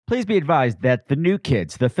Please be advised that The New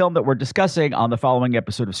Kids, the film that we're discussing on the following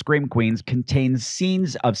episode of Scream Queens, contains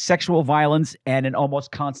scenes of sexual violence and an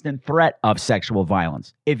almost constant threat of sexual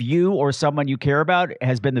violence. If you or someone you care about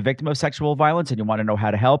has been the victim of sexual violence and you want to know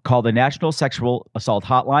how to help, call the National Sexual Assault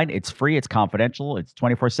Hotline. It's free, it's confidential, it's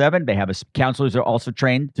 24/7. They have counselors are also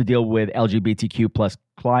trained to deal with LGBTQ plus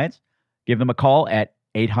clients. Give them a call at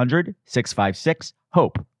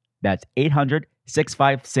 800-656-HOPE. That's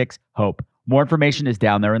 800-656-HOPE. More information is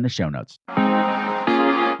down there in the show notes.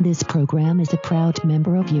 This program is a proud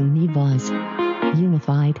member of Univaz.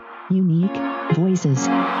 Unified, unique voices.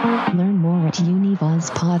 Learn more at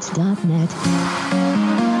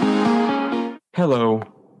univazpods.net. Hello,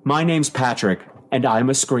 my name's Patrick, and I'm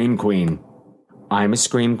a Scream Queen. I'm a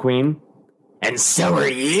Scream Queen, and so are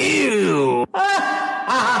you!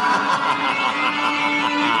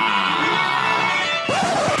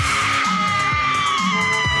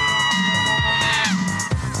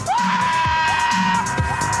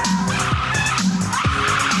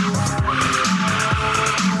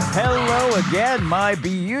 Hello again, my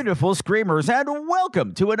beautiful screamers, and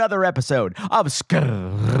welcome to another episode of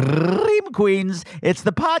Scream Queens. It's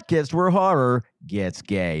the podcast where horror gets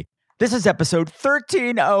gay. This is episode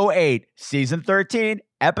 1308, season 13,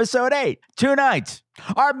 episode 8. Tonight,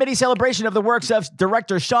 our mini celebration of the works of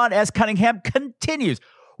director Sean S. Cunningham continues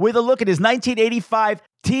with a look at his 1985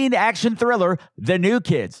 teen action thriller, The New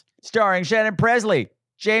Kids, starring Shannon Presley,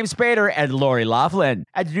 James Spader, and Lori Loughlin.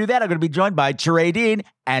 And to do that, I'm going to be joined by Trey Dean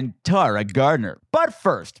and Tara Gardner. But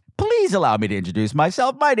first, please allow me to introduce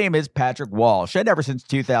myself. My name is Patrick Walsh, and ever since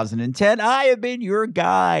 2010, I have been your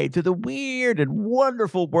guide to the weird and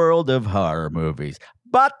wonderful world of horror movies.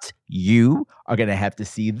 But you are going to have to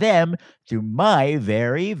see them through my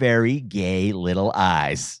very, very gay little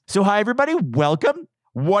eyes. So hi, everybody. Welcome.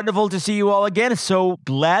 Wonderful to see you all again. So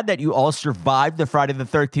glad that you all survived the Friday the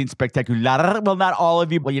 13th Spectacular. Well, not all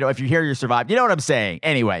of you, but if you're here, you survived. You know what I'm saying?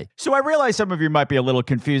 Anyway, so I realize some of you might be a little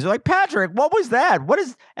confused. Like, Patrick, what was that? What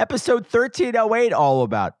is episode 1308 all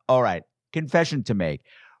about? All right, confession to make.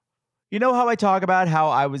 You know how I talk about how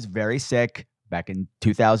I was very sick back in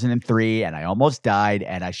 2003 and I almost died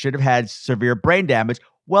and I should have had severe brain damage?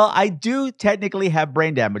 Well, I do technically have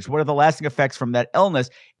brain damage. One of the lasting effects from that illness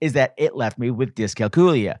is that it left me with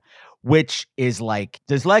dyscalculia, which is like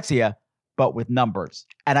dyslexia, but with numbers.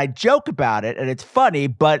 And I joke about it, and it's funny,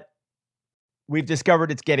 but we've discovered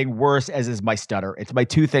it's getting worse, as is my stutter. It's my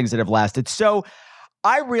two things that have lasted. So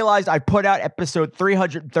I realized I put out episode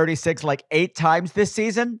 336 like 8 times this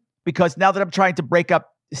season, because now that I'm trying to break up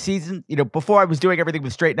season, before I was doing everything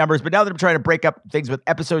with straight numbers, but now that I'm trying to break up things with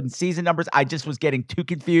episode and season numbers, I just was getting too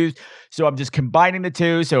confused. So I'm just combining the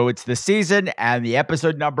two. So it's the season and the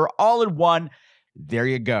episode number all in one. There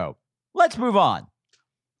you go. Let's move on.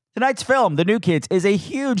 Tonight's film, The New Kids, is a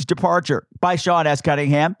huge departure by Sean S.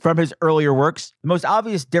 Cunningham from his earlier works. The most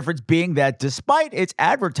obvious difference being that despite its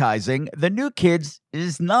advertising, The New Kids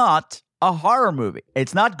is not a horror movie.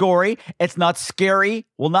 It's not gory. It's not scary.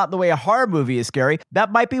 Well, not in the way a horror movie is scary.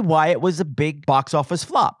 That might be why it was a big box office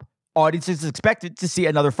flop. Audiences expected to see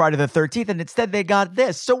another Friday the 13th, and instead they got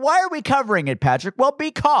this. So why are we covering it, Patrick? Well,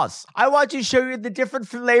 because I want to show you the different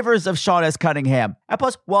flavors of Sean S. Cunningham. And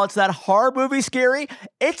plus, while it's not horror movie scary,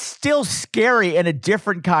 it's still scary in a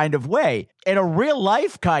different kind of way, in a real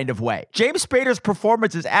life kind of way. James Spader's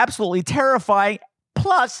performance is absolutely terrifying.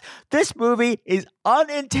 Plus, this movie is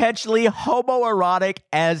unintentionally homoerotic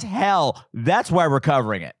as hell. That's why we're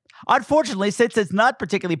covering it. Unfortunately, since it's not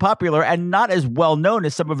particularly popular and not as well known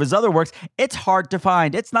as some of his other works, it's hard to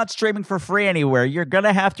find. It's not streaming for free anywhere. You're going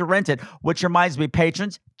to have to rent it, which reminds me,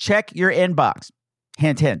 patrons, check your inbox.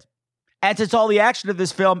 Hint, hint. And since all the action of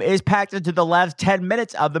this film is packed into the last 10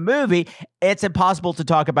 minutes of the movie, it's impossible to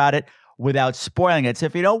talk about it without spoiling it. So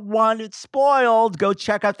if you don't want it spoiled, go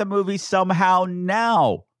check out the movie somehow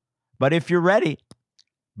now. But if you are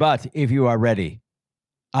ready,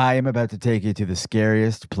 I am about to take you to the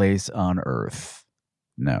scariest place on earth.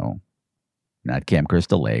 No, not Camp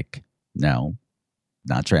Crystal Lake. No,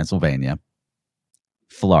 not Transylvania.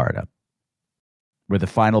 Florida, where the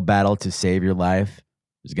final battle to save your life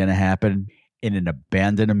is going to happen in an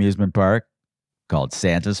abandoned amusement park called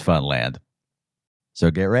Santa's Funland.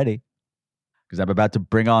 So get ready, because I'm about to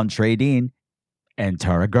bring on Trey Dean and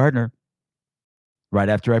Tara Gardner right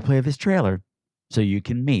after I play this trailer so you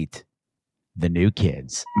can meet The New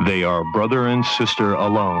Kids. They are brother and sister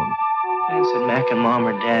alone. Thanks that Mac and Mom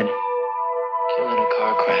are dead. Killed in a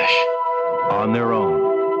car crash. On their own.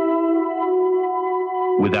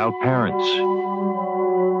 Without parents.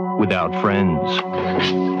 Without friends.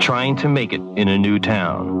 Trying to make it in a new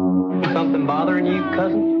town. Something bothering you,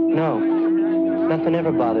 cousin? No. Nothing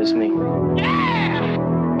ever bothers me.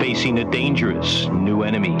 Facing a dangerous new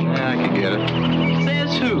enemy. I can get it.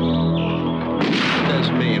 Says who?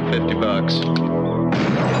 Says me and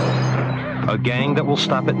 $50. A gang that will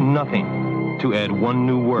stop at nothing to add one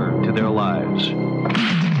new word to their lives.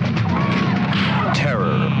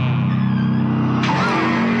 Terror.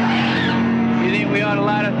 You think we ought to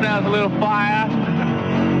light ourselves a little fire?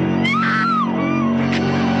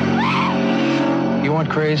 You want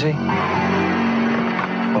crazy?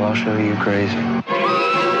 Well, I'll show you crazy.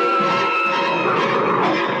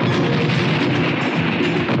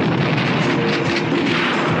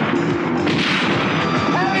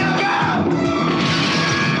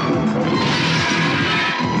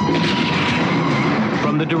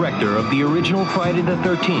 From the director of the original Friday the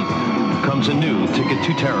 13th comes a new ticket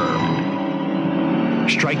to terror.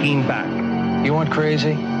 Striking Back. You want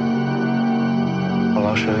crazy? Well,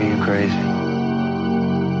 I'll show you crazy.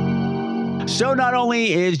 So not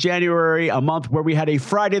only is January a month where we had a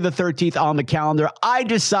Friday the 13th on the calendar, I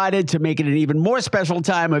decided to make it an even more special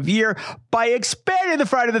time of year by expanding the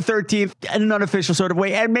Friday the 13th in an unofficial sort of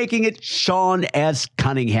way and making it Sean S.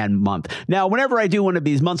 Cunningham month. Now, whenever I do one of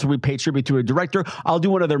these months where we pay tribute to a director, I'll do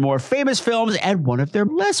one of their more famous films and one of their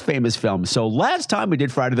less famous films. So last time we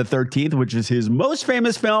did Friday the 13th, which is his most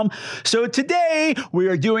famous film. So today we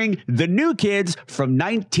are doing The New Kids from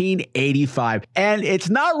 1985. And it's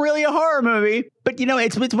not really a horror movie, but you know,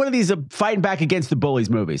 it's one of these fighting back against the bullies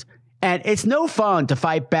movies. And it's no fun to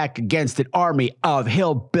fight back against an army of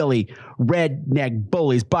hillbilly redneck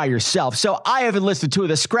bullies by yourself. So I have enlisted two of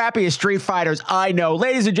the scrappiest street fighters I know.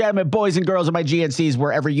 Ladies and gentlemen, boys and girls of my GNCs,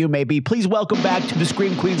 wherever you may be, please welcome back to the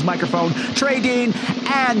Scream Queens microphone, Trey Dean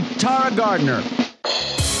and Tara Gardner.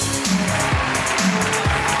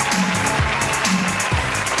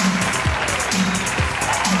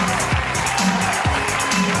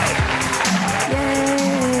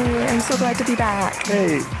 So glad to be back.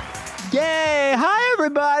 Hey. Yay! Hi,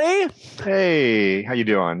 everybody. Hey, how you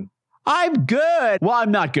doing? I'm good. Well,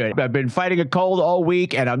 I'm not good. I've been fighting a cold all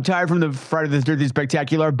week, and I'm tired from the Friday the 13th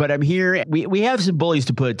Spectacular, but I'm here. We have some bullies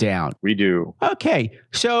to put down. We do. Okay,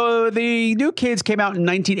 so The New Kids came out in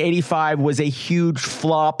 1985, was a huge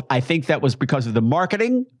flop. I think that was because of the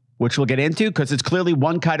marketing, which we'll get into, because it's clearly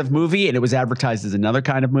one kind of movie, and it was advertised as another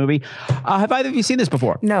kind of movie. Have either of you seen this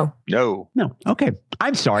before? No. No. Okay.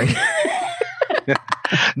 I'm sorry.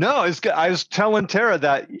 No, it's good. I was telling Tara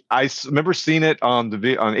that I remember seeing it on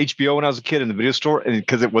HBO when I was a kid in the video store, and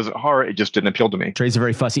because it wasn't horror, it just didn't appeal to me. Trey's a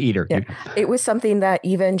very fussy eater. Yeah. It was something that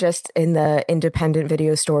even just in the independent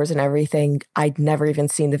video stores and everything, I'd never even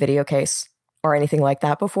seen the video case or anything like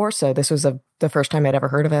that before. So this was the first time I'd ever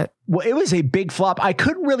heard of it. Well, it was a big flop. I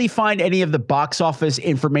couldn't really find any of the box office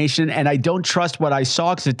information, and I don't trust what I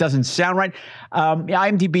saw because it doesn't sound right.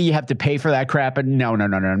 IMDb, you have to pay for that crap, and no,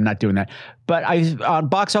 I'm not doing that. But on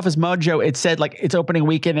Box Office Mojo, it said like its opening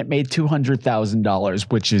weekend, it made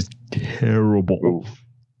 $200,000, which is terrible. Ooh.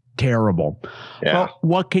 Terrible. Yeah. Well,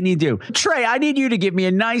 what can you do? Trey, I need you to give me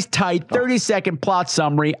a nice, tight 30-second plot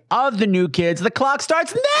summary of The New Kids. The clock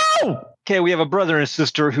starts now! Okay, we have a brother and a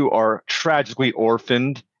sister who are tragically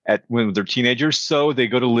orphaned when they're teenagers, so they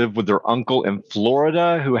go to live with their uncle in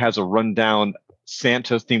Florida, who has a rundown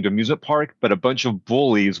Santa-themed amusement park, but a bunch of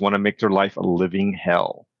bullies want to make their life a living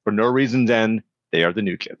hell. For no reason then, they are the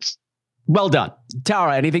New Kids. Well done.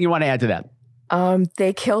 Tara, anything you want to add to that?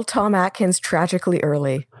 They killed Tom Atkins tragically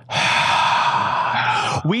early.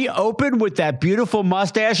 We open with that beautiful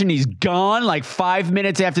mustache, and he's gone like 5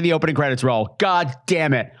 minutes after the opening credits roll. God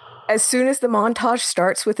damn it. As soon as the montage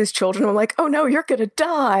starts with his children, I'm like, oh no, you're going to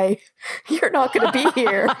die. You're not going to be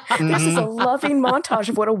here. This is a loving montage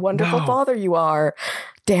of what a wonderful father you are.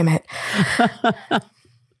 Damn it.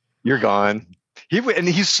 You're gone.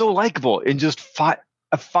 He's so likable. In just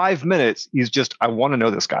 5 minutes, he's just, I want to know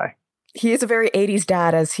this guy. He is a very 80s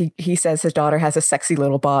dad, as he says his daughter has a sexy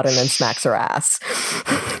little bod and then smacks her ass.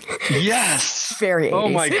 Yes. Very 80s. Oh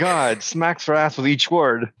my God. Smacks her ass with each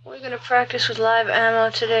word. We're going to practice with live ammo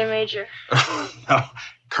today, Major. No,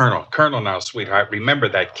 Colonel now, sweetheart. Remember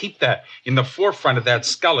that. Keep that in the forefront of that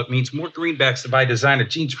skull. It means more greenbacks to buy designer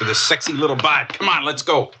jeans for this sexy little bod. Come on, let's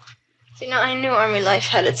go. See, now I knew Army life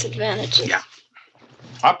had its advantages. Yeah.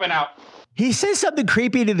 Up and out. He says something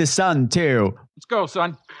creepy to the son, too. Let's go,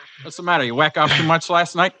 son. What's the matter? You whack off too much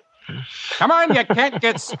last night? Come on, you can't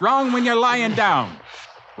get strong when you're lying down.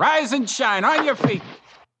 Rise and shine on your feet.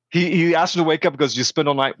 He asked him to wake up because you spend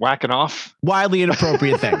all night whacking off. Wildly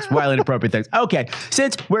inappropriate things. Okay,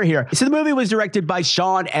 since we're here. So the movie was directed by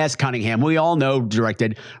Sean S. Cunningham. We all know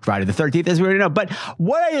directed Friday the 13th, as we already know. But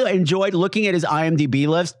what I enjoyed looking at his IMDb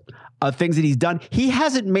list, of things that he's done, he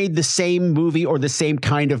hasn't made the same movie or the same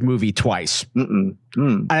kind of movie twice. And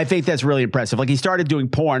I think that's really impressive. Like he started doing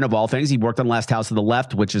porn of all things. He worked on Last House on the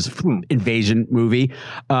Left, which is invasion movie.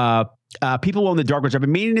 People in the Dark, which I've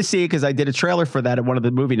been meaning to see because I did a trailer for that at one of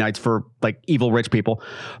the movie nights for like evil rich people.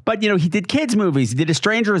 But, he did kids movies. He did A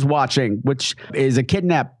Stranger Is Watching, which is a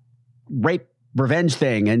kidnap, rape, revenge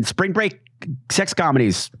thing, and Spring Break sex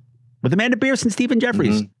comedies with Amanda Bierce and Stephen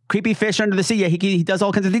Jeffries. Creepy Fish Under the Sea. Yeah, he does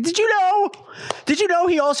all kinds of things. Did you know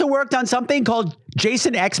he also worked on something called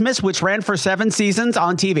Jason Xmas, which ran for 7 seasons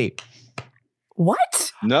on TV?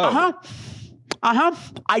 What? No.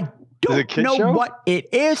 I don't know what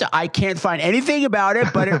it is. I can't find anything about it,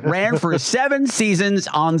 but it ran for 7 seasons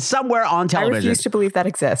on somewhere on television. I refuse to believe that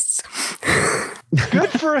exists. Good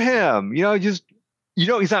for him.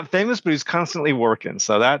 He's not famous, but he's constantly working.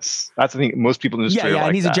 So that's I think most people in the industry. Yeah,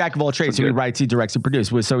 and he's a jack of all trades. So he writes, he directs, and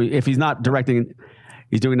produces. So if he's not directing,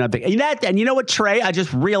 he's doing nothing. And you know what, Trey? I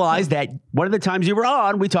just realized that one of the times you were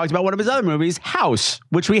on, we talked about one of his other movies, House,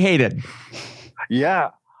 which we hated.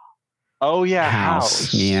 Yeah. Oh yeah,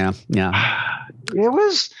 House. Yeah. It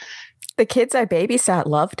was. The kids I babysat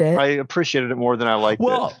loved it. I appreciated it more than I liked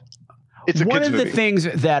it. It's one of the things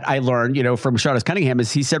that I learned, from Charlotte Cunningham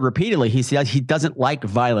is he said repeatedly, he said he doesn't like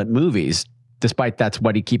violent movies, despite that's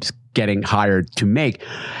what he keeps getting hired to make.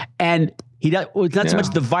 And he does not so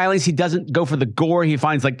much the violence. He doesn't go for the gore. He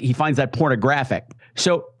finds that pornographic.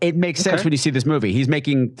 So it makes sense when you see this movie. He's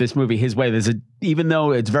making this movie his way. Even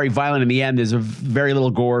though it's very violent in the end, there's a very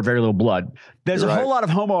little gore, very little blood. There's a whole lot of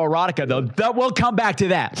homoerotica, though. That we'll come back to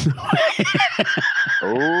that.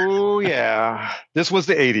 Oh yeah, this was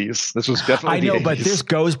the 80s. This was definitely. I know, the 80s. but this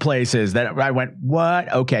goes places that I went,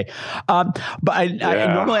 what? Okay, but I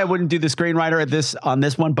normally I wouldn't do the screenwriter on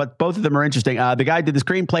this one, but both of them are interesting. The guy who did the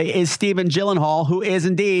screenplay is Stephen Gyllenhaal, who is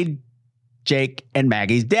indeed Jake and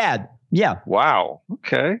Maggie's dad. Yeah. Wow.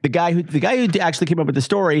 Okay. The guy who actually came up with the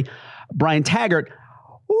story, Brian Taggart.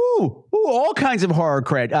 Ooh, all kinds of horror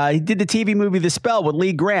cred. He did the TV movie The Spell with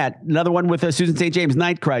Lee Grant, another one with Susan St. James,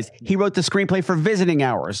 Night Christ. He wrote the screenplay for Visiting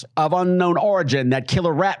Hours, Of Unknown Origin, that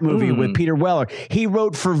killer rat movie with Peter Weller. He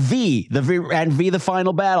wrote for V, the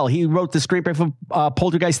Final Battle. He wrote the screenplay for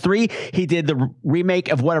Poltergeist 3. He did the remake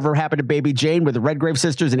of Whatever Happened to Baby Jane with the Redgrave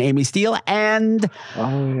sisters and Amy Steele, and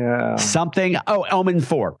Omen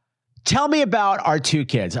 4. Tell me about our 2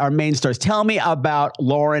 kids, our main stars. Tell me about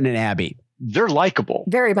Lauren and Abby. They're likable.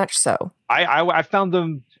 Very much so. I found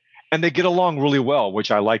them, and they get along really well, which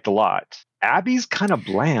I liked a lot. Abby's kind of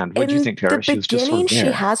bland. What do you think, Tara? In the beginning, she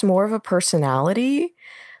has more of a personality.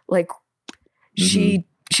 Like,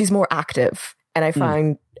 she's more active. And I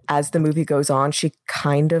find as the movie goes on, she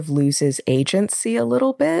kind of loses agency a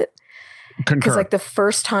little bit. Because like the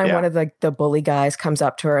first time one of the bully guys comes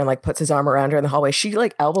up to her and like puts his arm around her in the hallway, she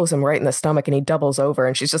like elbows him right in the stomach and he doubles over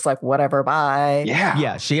and she's just like, whatever, bye.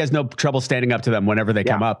 Yeah. She has no trouble standing up to them whenever they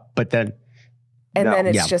come up. But then. And then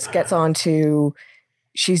it just gets on to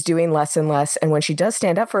she's doing less and less. And when she does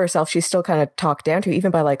stand up for herself, she's still kind of talked down to, even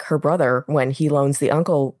by like her brother when he loans the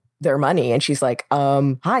uncle their money. And she's like,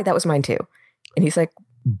 hi, that was mine too. And he's like,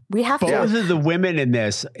 we have to. Both of the women in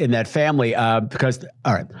that family, because,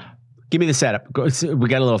 all right. Give me the setup. We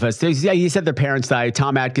got a little fast. Yeah, you said their parents died.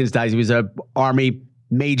 Tom Atkins died. He was a Army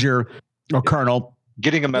major or colonel.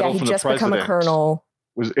 Getting a medal from the president. Become a colonel.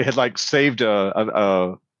 It had like saved there was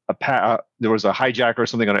a hijacker or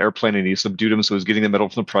something on an airplane and he subdued him. So he was getting the medal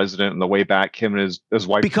from the president. And the way back, him and his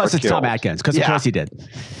wife because it's killed. Tom Atkins. Because of course he did.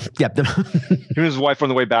 Yep. Him and his wife on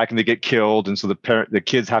the way back and they get killed. And so the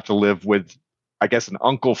kids have to live with, I guess, an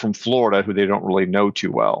uncle from Florida who they don't really know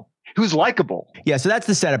too well. Who's likable. Yeah, so that's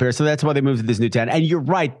the setup here. So that's why they moved to this new town. And you're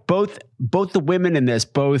right. Both the women in this,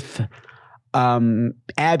 both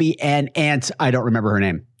Abby and Aunt, I don't remember her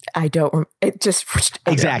name. It just.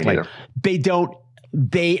 Exactly.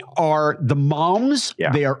 They are the moms.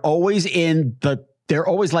 Yeah. They are always they're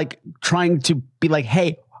always like trying to be like,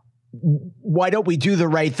 hey, why don't we do the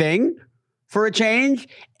right thing for a change?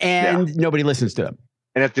 And nobody listens to them.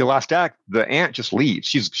 And at the last act, the aunt just leaves.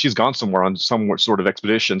 She's gone somewhere on some sort of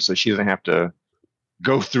expedition, so she doesn't have to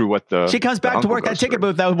go through what the. She comes back to work that ticket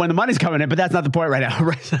booth when the money's coming in, but that's not the point right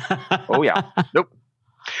now. Oh yeah, nope.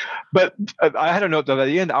 But I had a note though at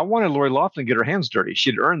the end. I wanted Lori Loughlin to get her hands dirty.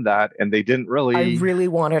 She'd earned that, and they didn't really. I really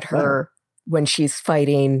wanted her when she's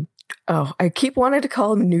fighting. Oh, I keep wanting to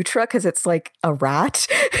call him Nutra because it's like a rat,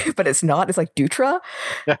 but it's not. It's like Dutra.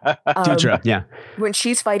 Dutra, yeah. When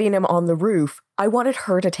she's fighting him on the roof, I wanted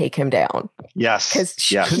her to take him down. Yes. Because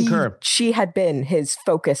she had been his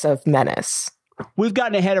focus of menace. we've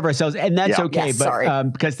gotten ahead of ourselves, and that's okay. Yes, but sorry.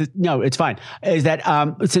 because it's fine. Is that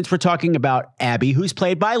since we're talking about Abby, who's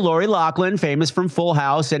played by Lori Loughlin, famous from Full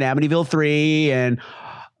House and Amityville 3 and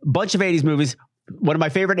a bunch of 80s movies. One of my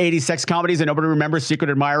favorite 80s sex comedies that nobody remembers, Secret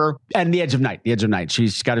Admirer, and The Edge of Night. The Edge of Night.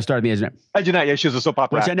 She's got to start in The Edge of Night. Edge of Night, yeah, she was a soap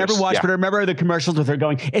opera Which I never watched, but I remember the commercials with her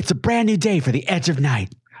going, "It's a brand new day for The Edge of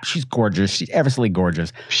Night." She's gorgeous. She's ever-so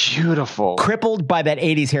gorgeous. Beautiful. Crippled by that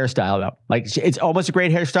 80s hairstyle, though. Like, it's almost a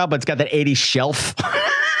great hairstyle, but it's got that 80s shelf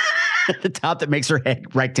at the top that makes her head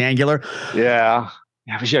rectangular. Yeah.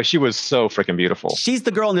 Yeah, she was so freaking beautiful. She's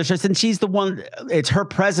the girl in this, and she's the one, it's her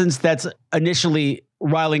presence that's initially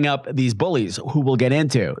riling up these bullies who we'll get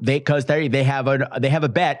into. Because they have a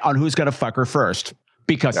bet on who's going to fuck her first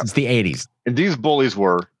because it's the 80s. And these bullies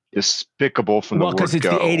were despicable from the word go. Well, because it's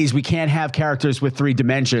the 80s. We can't have characters with 3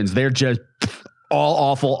 dimensions. They're just all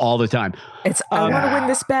awful all the time. I want to win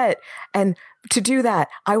this bet. And to do that,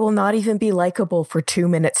 I will not even be likable for 2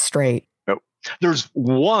 minutes straight. Nope. There's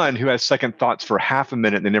one who has second thoughts for half a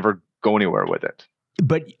minute and they never go anywhere with it.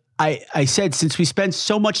 But I said, since we spent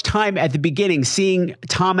so much time at the beginning seeing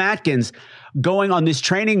Tom Atkins going on this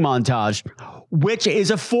training montage, which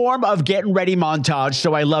is a form of getting ready montage.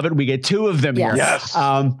 So I love it. We get 2 of them here. Yes.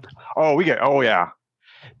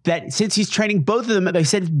 That since he's training both of them, they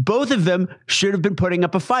said both of them should have been putting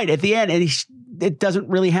up a fight at the end. And it doesn't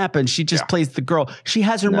really happen. She just plays the girl. She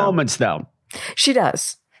has her moments, though. She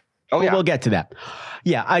does. We'll get to that.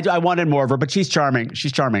 Yeah, I wanted more of her, but she's charming.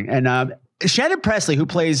 She's charming. And Shannon Presley, who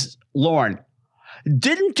plays Lorne,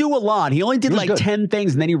 didn't do a lot. He only did like 10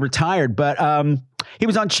 things and then he retired. But he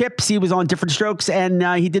was on Chips. He was on Different Strokes. And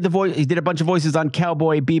he did the voice. He did a bunch of voices on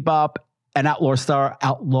Cowboy Bebop and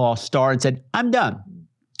Outlaw Star, and said, "I'm done."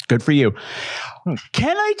 Good for you.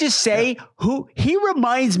 Can I just say who he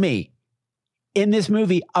reminds me in this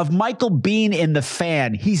movie of Michael Biehn in The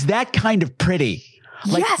Fan? He's that kind of pretty.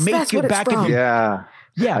 Like, yes, that's what it's from. Yeah.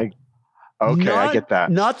 I get that.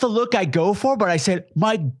 Not the look I go for, but I said,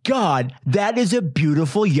 my God, that is a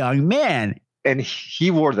beautiful young man. And he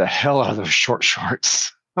wore the hell out of those short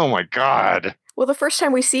shorts. Oh my God. Well, the first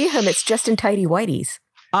time we see him, it's just in tighty whities.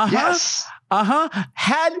 Yes.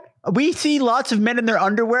 Had we see lots of men in their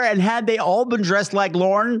underwear, and had they all been dressed like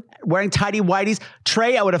Lorne, wearing tighty whities,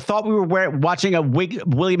 Trey, I would have thought we were watching a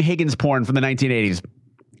William Higgins porn from the 1980s.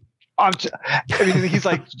 I mean, he's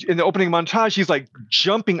like in the opening montage, he's like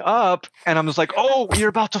jumping up, and I'm just like, "Oh, you're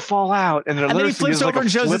about to fall out!" And then he flips over and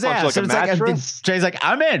shows his ass. Jay's like,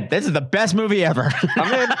 "I'm in. This is the best movie ever."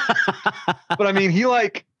 I'm in. But I mean, he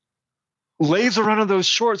like lays around in those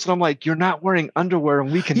shorts, and I'm like, "You're not wearing underwear,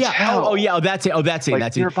 and we can tell." That's it. That's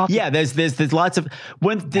it. There's lots of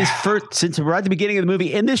since we're at the beginning of the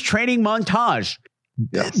movie in this training montage.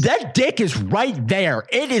 Yes. That dick is right there.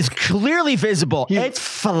 It is clearly visible. It's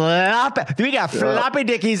floppy. We got floppy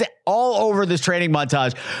dickies all over this training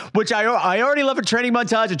montage, which I already love a training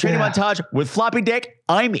montage. A training montage with floppy dick,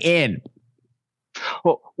 I'm in.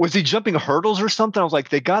 Well, was he jumping hurdles or something? I was like,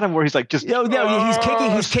 they got him where he's like just he's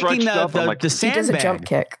kicking the sandbag. He does a jump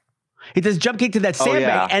kick. He does a jump kick to that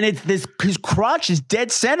sandbag, and his crotch is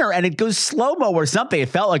dead center, and it goes slow-mo or something. It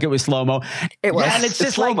felt like it was slow-mo. It was. And it's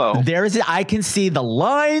just slow-mo. Like, I can see the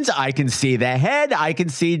lines, I can see the head, I can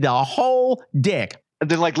see the whole dick. And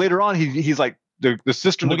then like later on, he's like, the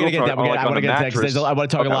sister. We're gonna get that. I want to get that because I want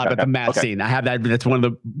to talk a lot about the mat scene. I have that. That's one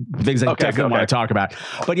of the things I definitely want to talk about.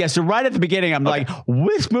 But yeah, so right at the beginning, I'm like,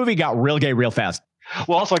 this movie got real gay real fast.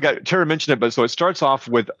 Well, also Tara mentioned it, but so it starts off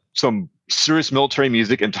with some serious military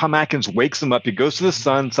music, and Tom Atkins wakes him up. He goes to the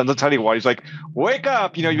sun's a tiny while. He's like, "Wake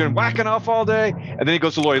up! You've been whacking off all day." And then he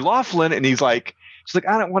goes to Lori Loughlin, and she's like,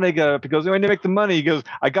 "I don't want to get up." He goes, "I need to make the money." He goes,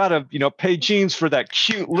 "I gotta, pay jeans for that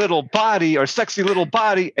cute little body or sexy little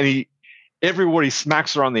body." And everywhere he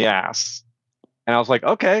smacks her on the ass. And I was like,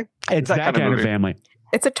 okay, it's that kind of family.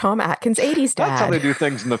 It's a Tom Atkins 80s dad. That's how they do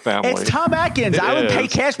things in the family. It's Tom Atkins. I would pay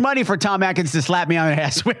cash money for Tom Atkins to slap me on the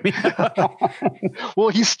ass with me. Well,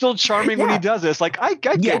 he's still charming when he does this. Like, I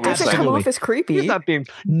get it. Doesn't come off as creepy. He's not being...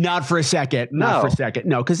 Not for a second. Not for a second.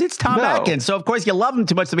 No, because it's Tom Atkins. So, of course, you love him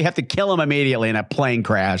too much, so we have to kill him immediately in a plane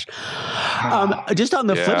crash. Just on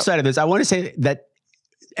the flip side of this, I want to say that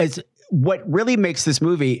as what really makes this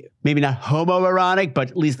movie maybe not homoerotic,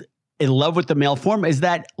 but at least in love with the male form, is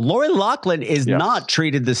that Lori Loughlin is not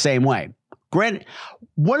treated the same way. Grant,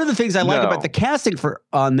 one of the things I like about the casting for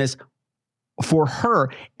her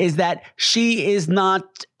is that she is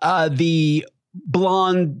not the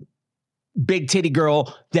blonde, big titty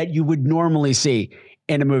girl that you would normally see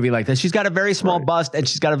in a movie like this. She's got a very small bust and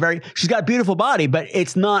she's got a beautiful body, but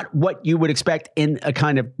it's not what you would expect in a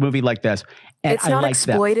kind of movie like this. And it's not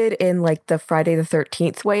exploited in like the Friday the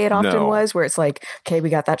 13th way it often was, where it's like, okay, we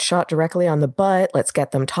got that shot directly on the butt. Let's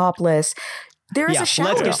get them topless. There's a shower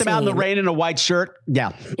scene. Let's get them out in the rain in a white shirt.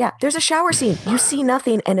 Yeah. Yeah. There's a shower scene. You see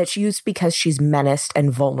nothing, and it's used because she's menaced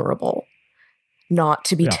and vulnerable, not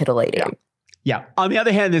to be titillating. Yeah. On the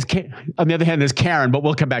other hand, there's Karen, but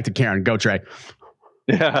we'll come back to Karen. Go, Trey.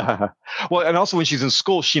 Yeah. Well, and also when she's in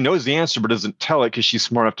school, she knows the answer, but doesn't tell it because she's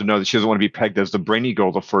smart enough to know that she doesn't want to be pegged as the brainy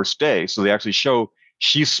girl the first day. So they actually show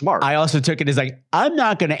she's smart. I also took it as like, I'm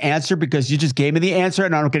not going to answer because you just gave me the answer,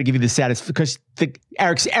 and I'm not going to give you the status because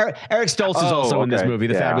Eric Stoltz is also in this movie,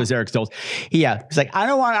 the fabulous Eric Stoltz. Yeah. He's like, I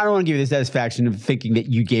don't want to give you the satisfaction of thinking that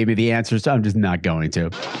you gave me the answer, so I'm just not going to.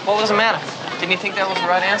 What was the matter? Didn't you think that was the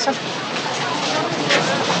right answer?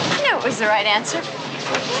 I knew it was the right answer.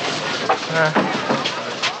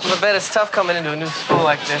 I bet it's tough coming into a new school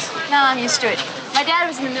like this. No, I'm used to it. My dad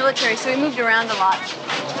was in the military, so we moved around a lot.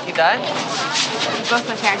 He died? Both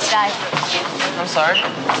my parents died. I'm sorry.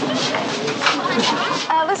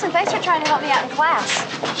 Listen, thanks for trying to help me out in class.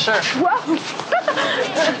 Sure. Whoa.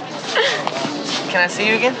 Can I see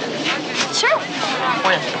you again? Sure.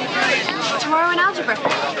 When? Tomorrow in algebra.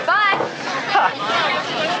 Bye.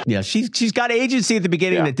 Yeah, she's got agency at the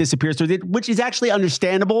beginning that disappears, which is actually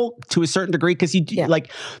understandable to a certain degree because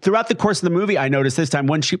like throughout the course of the movie, I noticed this time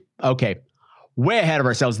when way ahead of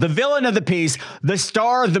ourselves. The villain of the piece, the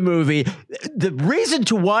star of the movie, the reason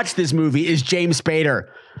to watch this movie is James Spader.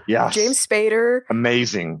 Yeah, James Spader,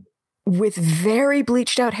 amazing, with very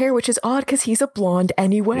bleached out hair, which is odd because he's a blonde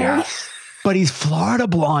anyway. Yes. But he's Florida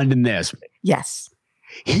blonde in this. Yes.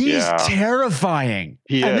 He's terrifying.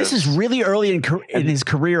 This is really early in his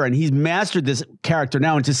career, and he's mastered this character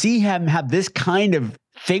now. And to see him have this kind of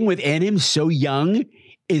thing within him so young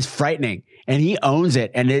is frightening. And he owns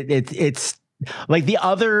it. And it's like the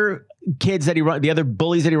other kids that the other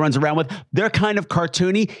bullies that he runs around with, they're kind of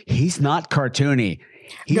cartoony. He's not cartoony.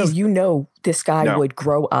 This guy would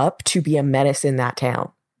grow up to be a menace in that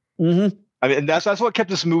town. Mm-hmm. I mean, that's what kept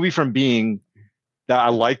this movie from being that I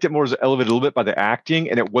liked it more, as elevated a little bit by the acting,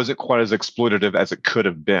 and it wasn't quite as exploitative as it could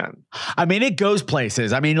have been. I mean, it goes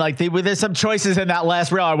places. I mean, like there's some choices in that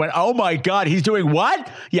last reel. I went, oh my God, he's doing what?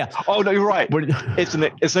 Yeah. Oh no, you're right. It's an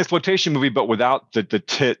exploitation movie, but without the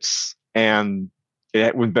tits and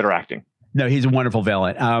with better acting. No, he's a wonderful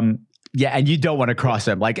villain. Yeah, and you don't want to cross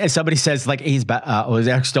him. Like, as somebody says, like he's was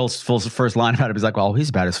Eric Stoltz's first line about him is like, well, he's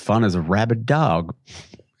about as fun as a rabid dog.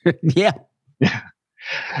 Yeah.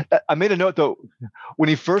 I made a note though, when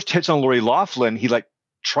he first hits on Lori Loughlin, he like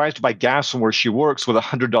tries to buy gas from where she works with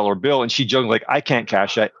 $100 bill, and she jokes like, "I can't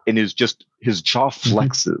cash that," and his jaw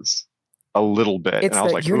flexes a little bit. It's and I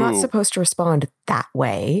was that like, you're not supposed to respond that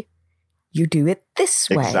way. You do it this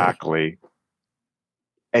way. Exactly.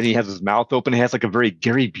 And he has his mouth open. He has like a very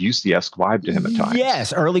Gary Busey-esque vibe to him at times.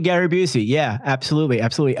 Yes, early Gary Busey. Yeah, absolutely.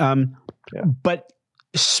 But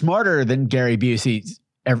smarter than Gary Busey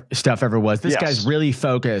stuff ever was. This guy's really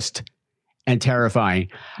focused and terrifying.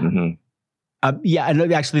 Mm-hmm.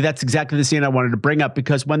 And actually that's exactly the scene I wanted to bring up,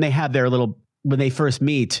 because when they have when they first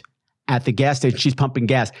meet at the gas station, she's pumping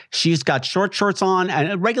gas. She's got short shorts on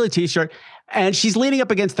and a regular t-shirt, and she's leaning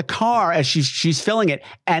up against the car as she's filling it.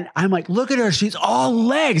 And I'm like, look at her. She's all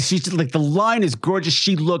legs. She's just, like, the line is gorgeous.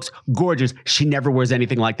 She looks gorgeous. She never wears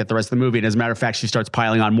anything like that the rest of the movie. And as a matter of fact, she starts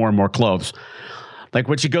piling on more and more clothes. Like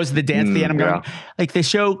when she goes to the dance at the end, I'm going, like they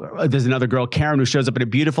show, there's another girl, Karen, who shows up in a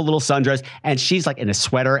beautiful little sundress, and she's like in a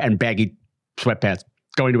sweater and baggy sweatpants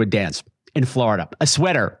going to a dance in Florida. A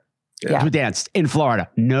sweater to a dance in Florida.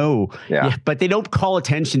 No. Yeah, but they don't call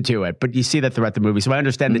attention to it. But you see that throughout the movie. So I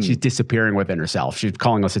understand that she's disappearing within herself. She's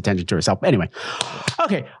calling us attention to herself. Anyway.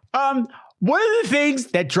 Okay. One of the things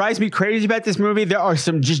that drives me crazy about this movie, there are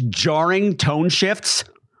some just jarring tone shifts.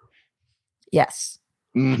 Yes.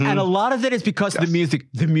 Mm-hmm. And a lot of it is because of the music.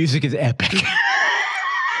 The music is epic.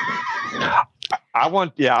 I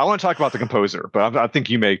want to talk about the composer, but I think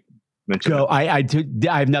you may mention it. I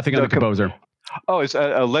have nothing on the composer. It's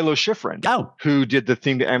Lalo Schifrin, who did the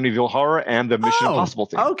theme to Amityville Horror and the Mission Impossible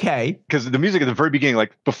theme. Okay. Because the music at the very beginning,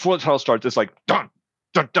 like before the title starts, it's like dun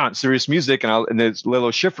dun dun, serious music, and there's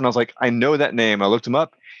Lalo Schifrin. I was like, I know that name. I looked him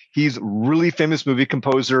up. He's a really famous movie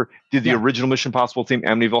composer, did the original Mission Impossible theme,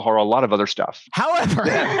 Amityville Horror, a lot of other stuff. However,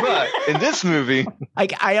 but in this movie,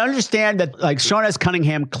 I understand that like Sean S.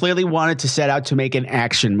 Cunningham clearly wanted to set out to make an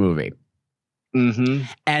action movie. Mm-hmm.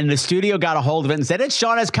 And the studio got a hold of it and said, it's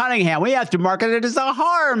Sean S. Cunningham. We have to market it as a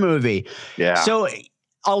horror movie. Yeah. So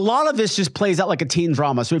a lot of this just plays out like a teen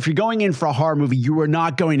drama. So if you're going in for a horror movie, you are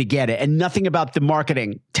not going to get it. And nothing about the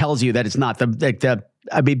marketing tells you that it's not.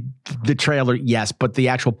 The trailer, yes, but the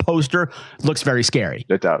actual poster looks very scary.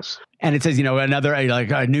 It does. And it says, another,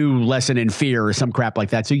 like a new lesson in fear or some crap like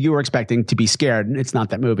that. So you were expecting to be scared, and it's not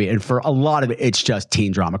that movie. And for a lot of it, it's just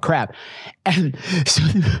teen drama crap. And so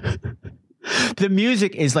the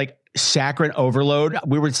music is like saccharine overload.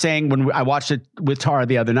 We were saying when I watched it with Tara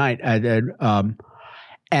the other night,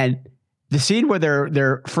 and the scene where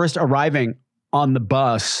they're first arriving on the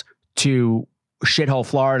bus to shithole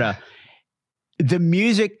Florida, the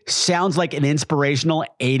music sounds like an inspirational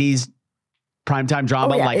 80s primetime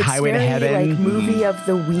drama, like it's Highway to very, Heaven. Like movie of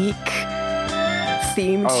the week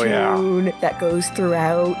theme tune that goes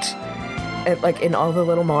throughout. Like in all the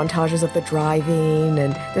little montages of the driving,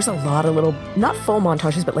 and there's a lot of little, not full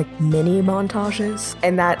montages, but like mini montages.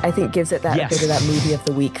 And that, I think, gives it that bit of that movie of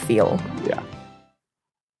the week feel. Yeah.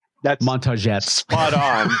 That's montagettes. Spot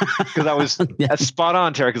on. Because that's spot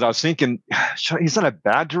on, Terry, because I was thinking, he's not a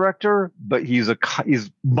bad director, but he's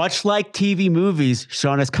much like TV movies,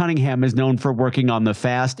 Sean S. Cunningham is known for working on the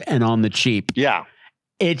fast and on the cheap. Yeah.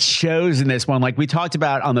 It shows in this one, like we talked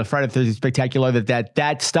about on the Friday the 13th Spectacular,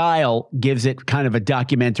 that style gives it kind of a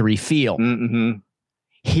documentary feel. Mm-hmm.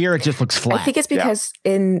 Here, it just looks flat. I think it's because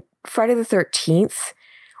in Friday the 13th,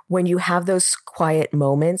 when you have those quiet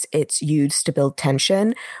moments, it's used to build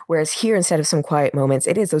tension. Whereas here, instead of some quiet moments,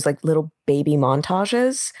 it is those like little baby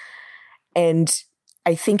montages. And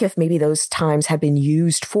I think if maybe those times had been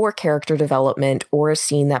used for character development or a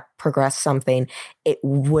scene that progressed something, it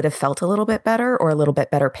would have felt a little bit better or a little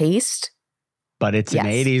bit better paced. But it's an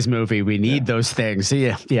 80s movie. We need those things.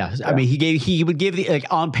 Yeah. I mean, he would give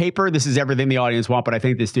on paper, this is everything the audience want, but I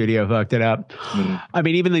think the studio hooked it up. Mm-hmm. I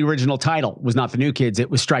mean, even the original title was not The New Kids. It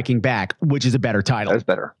was Striking Back, which is a better title. That's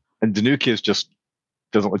better. And The New Kids just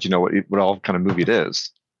doesn't let you know what all kind of movie it is.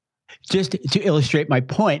 Just to illustrate my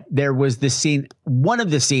point, there was this scene, one of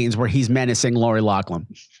the scenes where he's menacing Lori Loughlin.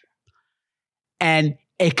 And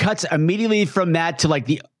it cuts immediately from that to like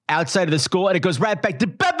the outside of the school, and it goes right back to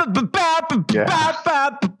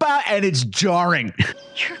and it's jarring.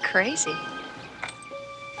 You're crazy.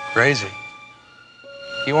 Crazy?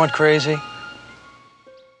 You want crazy?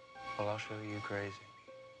 Well, I'll show you crazy.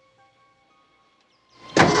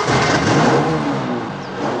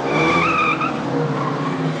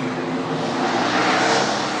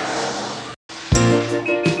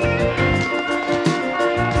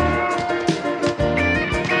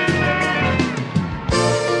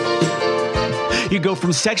 You go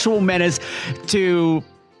from sexual menace to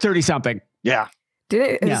 30-something. Yeah. Did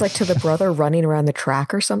it? It was like to the brother running around the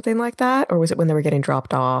track or something like that? Or was it when they were getting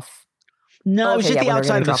dropped off? No, it was just the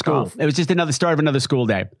outside of the school. It was just another start of another school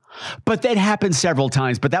day. But that happened several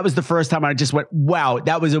times. But that was the first time I just went, wow,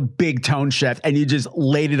 that was a big tone shift. And you just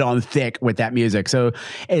laid it on thick with that music. So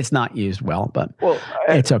it's not used well, but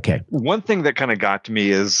it's okay. One thing that kind of got to me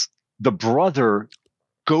is the brother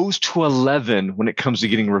goes to 11 when it comes to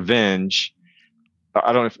getting revenge.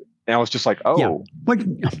 I don't know if, and I was just like, oh. Yeah. We're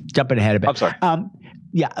jumping ahead a bit. I'm sorry.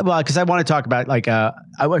 Yeah, well, because I want to talk about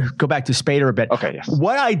I want to go back to Spader a bit. Okay, yes.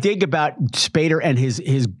 What I dig about Spader and his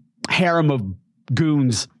harem of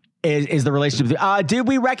goons is the relationship. Did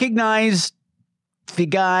we recognize the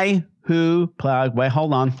guy who? Wait,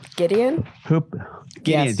 hold on. Gideon.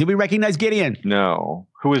 Gideon. Yes. Did we recognize Gideon? No.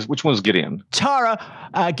 Which one's Gideon? Tara.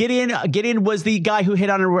 Gideon was the guy who hit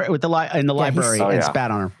on her in the library and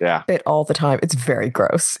spat on her. Yeah. It all the time. It's very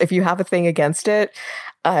gross. If you have a thing against it,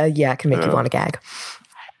 it can make you want to gag.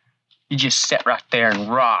 You just sit right there and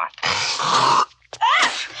rot. Hey!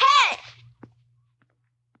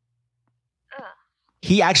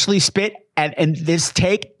 He actually spit, and in this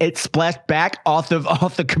take, it splashed back off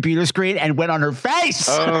the computer screen and went on her face.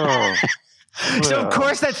 Oh. So of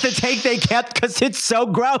course that's the take they kept because it's so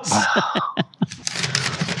gross. So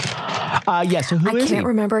who is he? I can't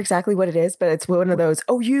remember exactly what it is, but it's one of those,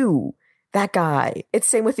 that guy. It's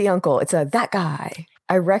same with the uncle. It's that guy.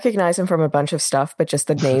 I recognize him from a bunch of stuff, but just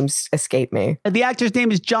the names escape me. The actor's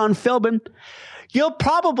name is John Philbin. You'll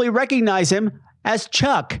probably recognize him as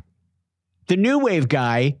Chuck, the new wave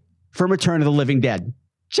guy from Return of the Living Dead.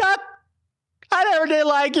 Chuck, I never did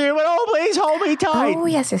like you, but please hold me tight. Oh,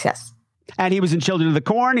 yes. And he was in Children of the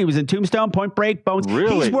Corn. He was in Tombstone, Point Break, Bones.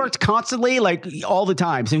 Really? He's worked constantly, like all the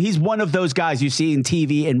time. So he's one of those guys you see in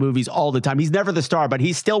TV and movies all the time. He's never the star, but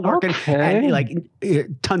he's still working and like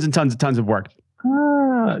tons and tons of work.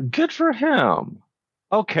 Good for him.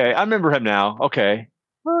 Okay, I remember him now. Okay.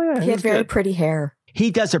 Oh yeah, he had very pretty hair.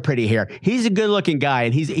 He does have pretty hair. He's a good-looking guy,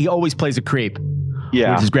 and he always plays a creep.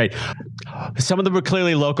 Yeah, which is great. Some of them were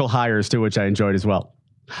clearly local hires too, which I enjoyed as well.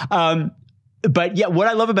 But yeah, what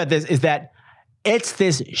I love about this is that it's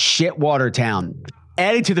this shitwater town.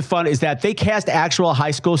 Adding to the fun is that they cast actual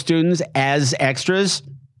high school students as extras.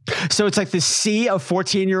 So it's like the sea of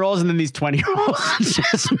 14-year-olds and then these 20-year-olds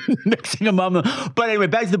just mixing them up. But anyway,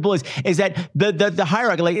 back to the Bullies is that the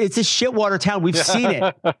hierarchy, like it's a shitwater town. We've seen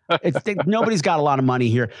it. Nobody's got a lot of money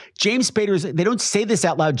here. James Spader's, they don't say this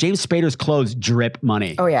out loud. James Spader's clothes drip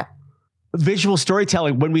money. Oh, yeah. Visual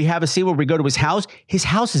storytelling. When we have a scene where we go to his house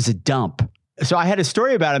is a dump. So I had a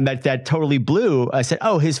story about him that totally blew. I said,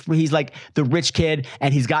 oh, he's like the rich kid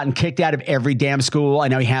and he's gotten kicked out of every damn school. I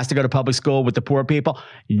know he has to go to public school with the poor people.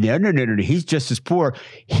 No. He's just as poor.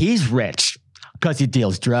 He's rich because he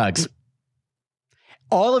deals drugs.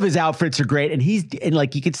 All of his outfits are great. And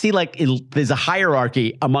like, you can see like there's a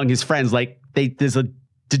hierarchy among his friends. Like there's a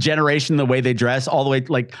degeneration in the way they dress all the way.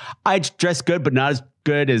 Like I dress good, but not as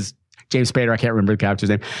good as James Spader, I can't remember the character's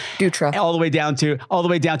name. Dutra. All the way down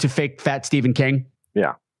to fake fat Stephen King.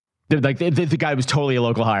 Yeah. The guy was totally a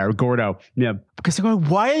local hire, Gordo. Yeah. Because they're going,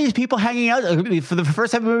 why are these people hanging out? For the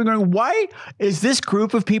first time, we're going, why is this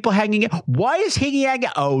group of people hanging out? Why is he hanging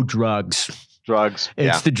out? Oh, drugs.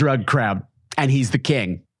 It's the drug crowd. And he's the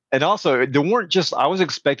king. And also, they weren't just, I was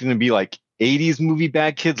expecting to be like 80s movie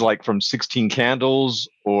bad kids, like from 16 Candles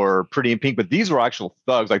or Pretty in Pink, but these were actual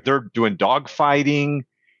thugs. Like they're doing dog fighting.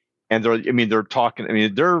 And they're talking.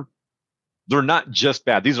 They're not just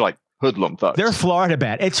bad. These are like hoodlum thugs. They're Florida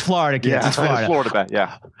bad. It's Florida, kids. Yeah, it's Florida bad.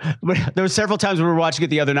 Yeah. There were several times we were watching it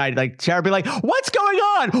the other night. Like Sarah would be like, "What's going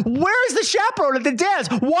on? Where is the chaperone at the dance?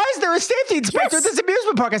 Why is there a safety inspector at this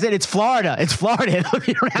amusement park?" I said, "It's Florida. It's Florida.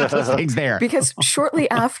 You don't have those things there." Because shortly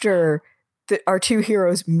after our two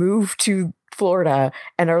heroes move to Florida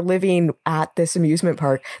and are living at this amusement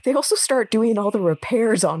park, they also start doing all the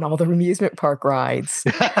repairs on all the amusement park rides.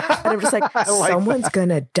 And I'm just like, someone's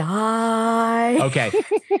gonna die. Okay.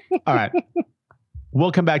 All right.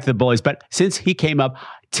 We'll come back to the Bullies, but since he came up,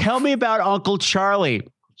 tell me about Uncle Charlie.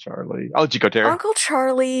 I'll let you go, Terry. Uncle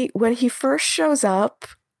Charlie, when he first shows up,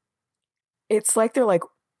 it's like they're like,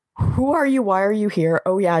 who are you? Why are you here?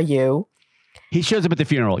 Oh, yeah, you. He shows up at the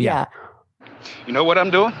funeral. Yeah. You know what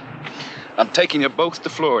I'm doing? I'm taking you both to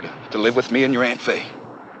Florida to live with me and your Aunt Faye.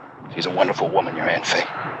 She's a wonderful woman, your Aunt Faye.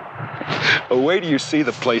 Oh, wait till you see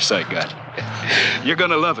the place I got. You're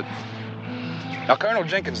gonna love it. Now, Colonel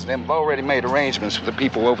Jenkins and them have already made arrangements with the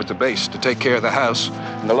people over at the base to take care of the house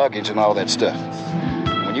and the luggage and all that stuff.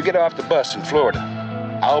 When you get off the bus in Florida,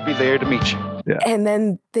 I'll be there to meet you. Yeah. And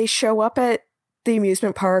then they show up at the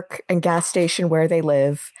amusement park and gas station where they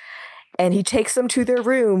live, and he takes them to their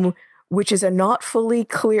room, which is a not fully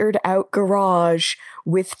cleared out garage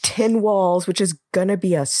with tin walls, which is going to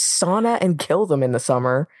be a sauna and kill them in the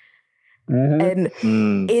summer. And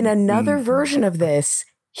in another version of this,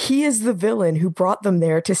 he is the villain who brought them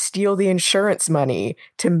there to steal the insurance money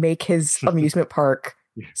to make his amusement park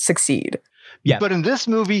succeed. Yeah. But in this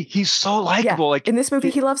movie, he's so likable. Yeah. Like in this movie,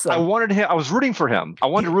 he loves them. I was rooting for him. I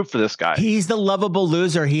wanted to root for this guy. He's the lovable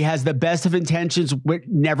loser. He has the best of intentions, but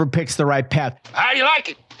never picks the right path. How do you like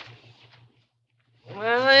it?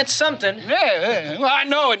 Well, it's something. Yeah, well, I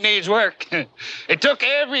know it needs work. It took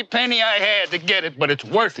every penny I had to get it, but it's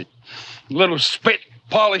worth it. A little spit,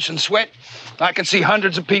 polish, and sweat. I can see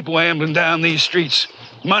hundreds of people ambling down these streets,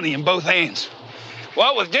 money in both hands.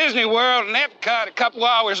 Well, with Disney World and Epcot a couple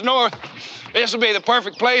hours north, this will be the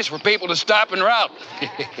perfect place for people to stop and route.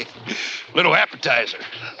 Little appetizer.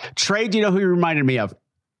 Trey, do you know who he reminded me of?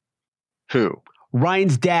 Who?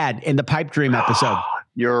 Ryan's dad in the Pipe Dream episode.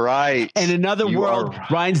 You're right. In another world,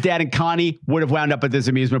 Ryan's dad and Connie would have wound up at this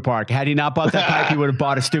amusement park. Had he not bought that pipe, he would have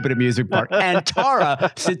bought a stupid amusement park. And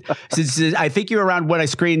Tara, since I think you were around when I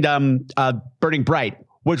screened Burning Bright,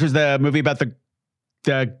 which was the movie about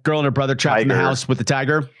the girl and her brother trapped in the house with the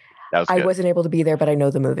tiger. I wasn't able to be there, but I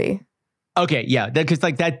know the movie. Okay, yeah, because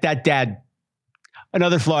like that dad,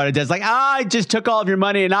 another Florida dad's like, I just took all of your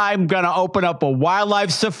money and I'm gonna open up a wildlife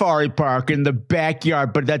safari park in the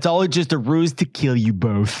backyard, but that's all just a ruse to kill you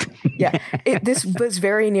both. Yeah, this was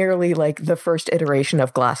very nearly like the first iteration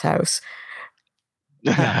of Glass House.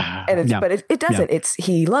 And but it doesn't. Yeah.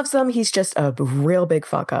 He loves them. He's just a real big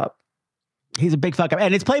fuck up. He's a big fuck up.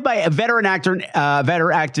 And it's played by a veteran actor,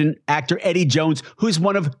 Eddie Jones, who's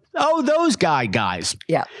one of, those guys.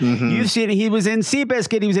 Yeah. Mm-hmm. You've seen it. He was in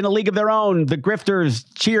Seabiscuit. He was in A League of Their Own, The Grifters,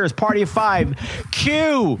 Cheers, Party of Five,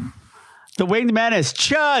 Q, The Winged Menace,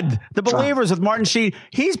 Chud, The Believers with Martin Sheen.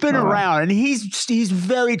 He's been around and he's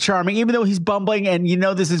very charming, even though he's bumbling. And you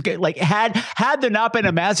know, this is good. Like had there not been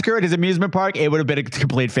a massacre at his amusement park, it would have been a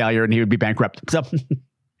complete failure and he would be bankrupt. So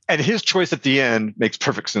And his choice at the end makes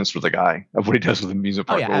perfect sense for the guy of what he does with the music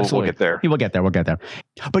park. Oh, yeah, We'll absolutely. get there. We'll get there.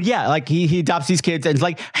 But yeah, like he adopts these kids and it's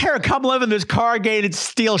like, here, come live in this corrugated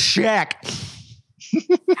steel shack.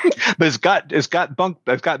 But it's got bunk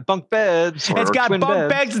beds. It's got bunk beds.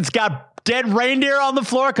 It's got dead reindeer on the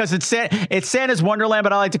floor because it's Santa's Wonderland,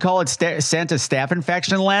 but I like to call it Santa's staph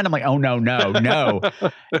infection land. I'm like, oh no.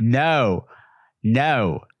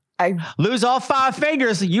 I lose all 5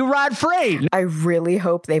 fingers, you ride free. I really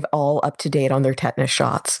hope they've all up to date on their tetanus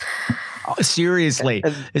shots. Oh, seriously.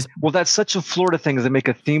 Well, that's such a Florida thing, is they make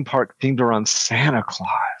a theme park themed around Santa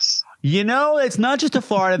Claus. You know, it's not just a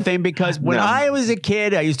Florida thing, because when I was a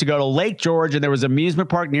kid, I used to go to Lake George and there was an amusement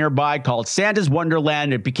park nearby called Santa's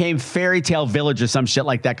Wonderland. It became Fairy Tale Village or some shit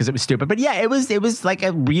like that because it was stupid. But yeah, it was like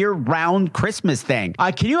a year-round Christmas thing.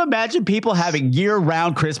 Can you imagine people having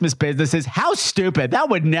year-round Christmas businesses? How stupid. That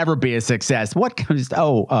would never be a success. What comes?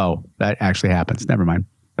 Oh, that actually happens. Never mind.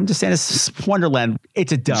 I'm just saying, it's Wonderland.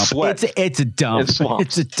 It's a dump. It's a dump.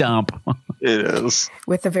 It's a dump. It is.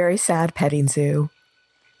 With a very sad petting zoo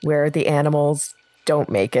where the animals don't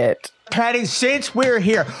make it. Patty, since we're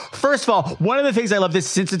here, first of all, one of the things I love this,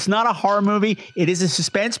 since it's not a horror movie, it is a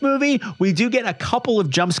suspense movie. We do get a couple of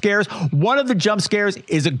jump scares. One of the jump scares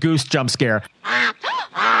is a goose jump scare.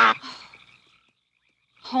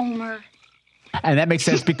 Homer. And that makes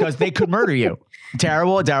sense because they could murder you. Tara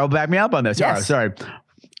will back me up on this. Yes. Sorry.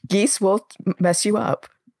 Geese will mess you up.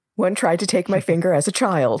 One tried to take my finger as a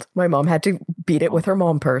child. My mom had to beat it with her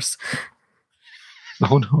mom purse.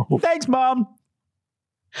 Oh no! Thanks, Mom.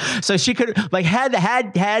 So she could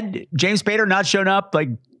had James Spader not shown up, like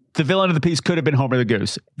the villain of the piece could have been Homer the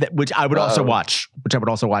Goose, which I would also watch. But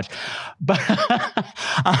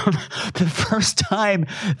the first time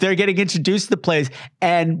they're getting introduced to the place,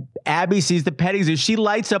 and Abby sees the petting zoo, she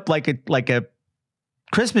lights up like a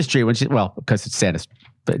Christmas tree because it's Santa's.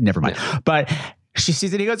 But never mind. Yeah. But she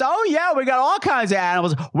sees it. He goes, "Oh yeah, we got all kinds of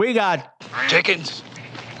animals. We got chickens,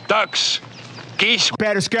 ducks." Geese.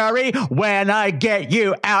 Better scurry when I get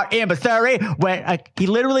you out in Missouri. When he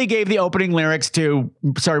literally gave the opening lyrics to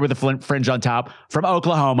 "Sorry with a Fringe on Top" from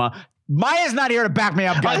Oklahoma. Maya's not here to back me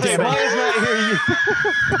up. Goddamn it! Maya's not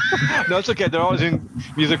here. No, it's okay. They're always in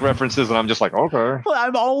music references, and I'm just like, okay. Well, I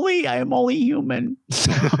am only human.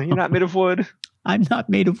 You're not made of wood. I'm not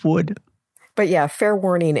made of wood. But yeah, fair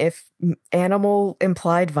warning: if animal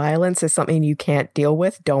implied violence is something you can't deal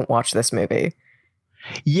with, don't watch this movie.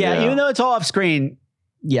 Yeah, even though it's all off screen,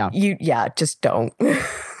 just don't.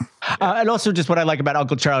 And also, just what I like about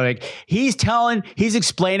Uncle Charlie, like, he's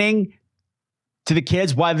explaining to the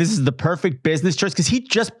kids why this is the perfect business choice, because he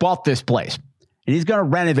just bought this place and he's going to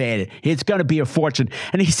renovate it. It's going to be a fortune.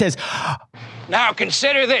 And he says, now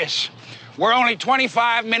consider this. We're only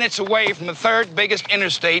 25 minutes away from the third biggest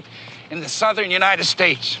interstate in the southern United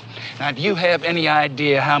States. Now, do you have any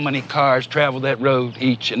idea how many cars travel that road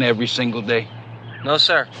each and every single day? No,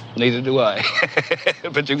 sir. Neither do I.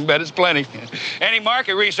 But you can bet it's plenty. Any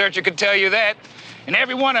market researcher could tell you that. And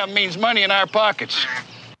every one of them means money in our pockets.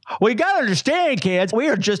 Well, you got to understand, kids, we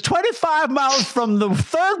are just 25 miles from the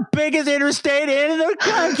third biggest interstate in the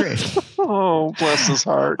country. Oh, bless his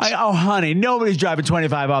heart. Honey, nobody's driving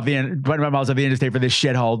 25 miles off the interstate for this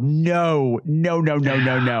shithole. No.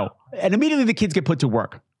 And immediately the kids get put to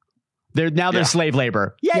work. They're slave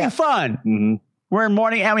labor. Yay, fun. Mm-hmm. We're in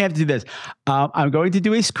mourning and we have to do this. I'm going to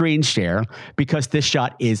do a screen share because this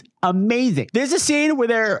shot is amazing. There's a scene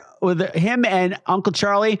where him and Uncle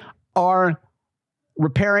Charlie are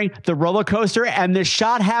repairing the roller coaster, and this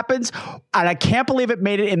shot happens, and I can't believe it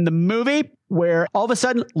made it in the movie, where all of a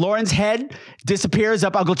sudden Lauren's head disappears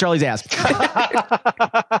up Uncle Charlie's ass.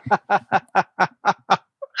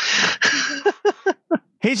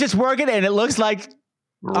 He's just working, and it looks like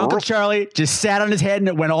Uncle Charlie just sat on his head and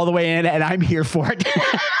it went all the way in, and I'm here for it.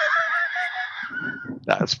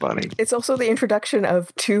 That's funny. It's also the introduction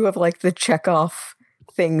of two of the Chekhov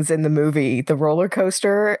things in the movie, the roller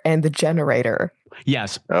coaster and the generator.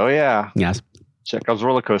 Yes. Oh, yeah. Yes. Chekhov's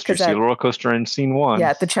roller coaster. See the roller coaster in scene 1.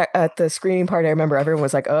 Yeah, at the screening party, I remember everyone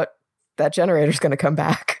was like, oh, that generator's going to come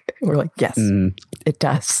back. And we're like, yes, it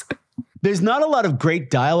does. There's not a lot of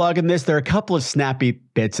great dialogue in this. There are a couple of snappy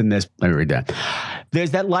bits in this. Let me read that.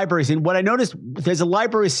 There's that library scene. What I noticed, there's a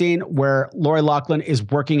library scene where Lori Loughlin is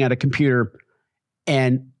working at a computer,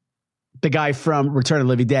 and the guy from Return of the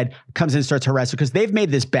Living Dead comes in and starts harassing her because they've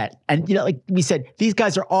made this bet. And, like we said, these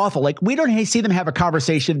guys are awful. Like, we don't see them have a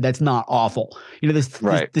conversation that's not awful. This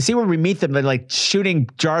scene where we meet them, they're shooting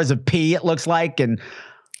jars of pee, it looks like. And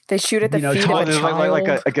they shoot at the feet of a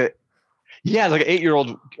child. Yeah, like an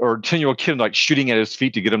 8-year-old or 10-year-old kid like shooting at his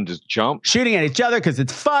feet to get him to jump. Shooting at each other because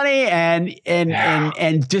it's funny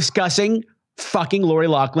and discussing fucking Lori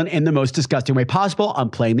Loughlin in the most disgusting way possible. I'm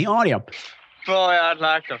playing the audio. Boy, I'd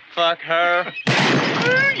like to fuck her.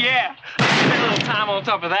 Yeah, spend a little time on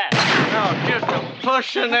top of that. No, just a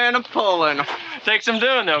pushing and a pulling. Takes some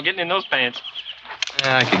doing, though, getting in those pants.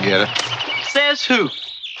 Yeah, I could get her. Says who?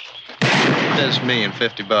 Says me and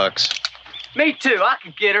 $50. Me too, I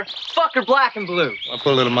could get her. Fuck her black and blue. I'll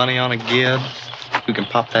put a little money on a gid who can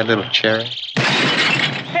pop that little cherry.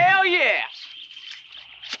 Hell yeah!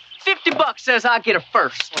 $50 says I get her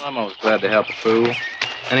first. Well, I'm always glad to help a fool.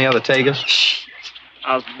 Any other takers?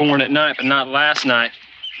 I was born at night, but not last night.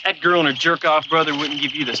 That girl and her jerk-off brother wouldn't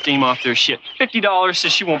give you the steam off their shit. $50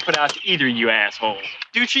 says she won't put out to either of you assholes.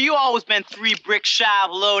 Dude, you always been 3 bricks shy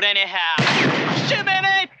of a load anyhow. Shit, man,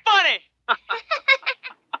 it ain't funny.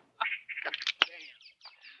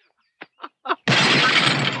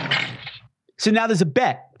 So now there's a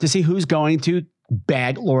bet to see who's going to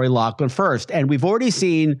bag Lori Loughlin first. And we've already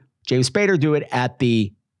seen James Spader do it at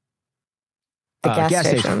the gas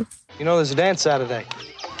station. You know, there's a dance Saturday.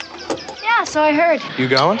 Yeah, so I heard. You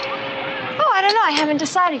going? Oh, I don't know. I haven't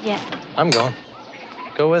decided yet. I'm going.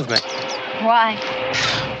 Go with me. Why?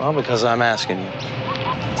 Well, because I'm asking you.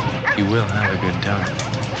 You will have a good time.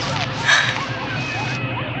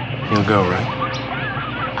 You'll go,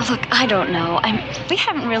 right? Oh, look, I don't know. We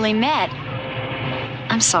haven't really met.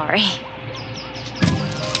 I'm sorry.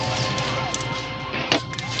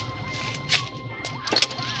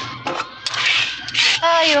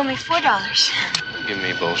 You owe me $4. Give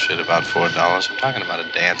me bullshit about $4. I'm talking about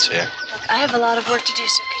a dance here. Look, I have a lot of work to do,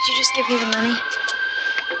 so could you just give me the money?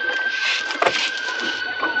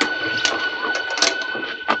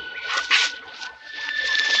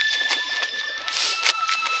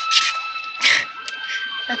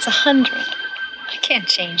 That's 100. I can't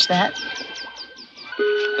change that.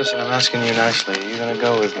 Listen, I'm asking you nicely. Are you gonna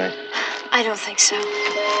go with me? I don't think so.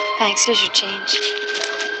 Thanks, here's your change.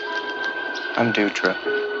 I'm due trip.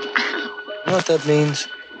 You know what that means?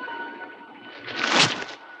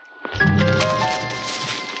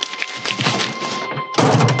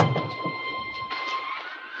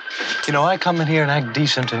 You know, I come in here and act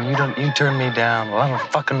decent and you turn me down. Well, I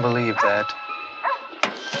don't fucking believe that.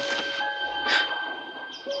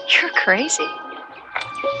 You're crazy.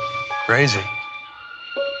 Crazy?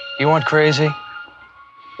 You want crazy?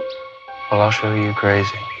 Well, I'll show you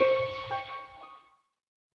crazy.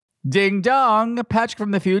 Ding dong, Patrick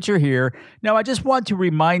from the future here. Now, I just want to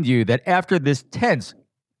remind you that after this tense,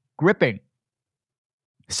 gripping,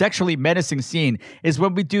 sexually menacing scene is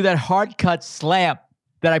when we do that hard cut slam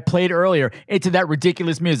that I played earlier into that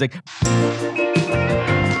ridiculous music.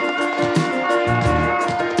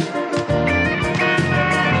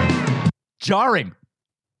 Jarring,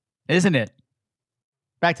 isn't it?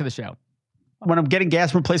 Back to the show. When I'm getting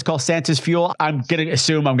gas from a place called Santa's Fuel, I'm going to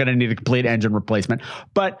assume I'm going to need a complete engine replacement.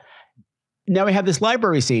 But now we have this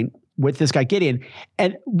library scene with this guy Gideon.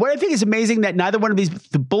 And what I think is amazing that neither one of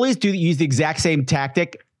the bullies use the exact same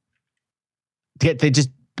tactic. They just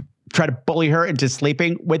try to bully her into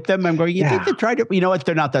sleeping with them. I'm going, you think they tried to, you know what?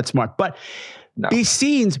 They're not that smart. But these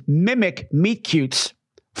scenes mimic meet cutes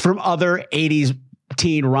from other 80s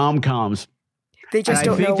teen rom-coms. They just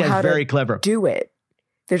don't know how to do it.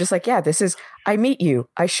 They're just like, yeah, this is, I meet you,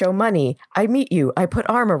 I show money, I meet you, I put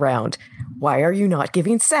arm around. Why are you not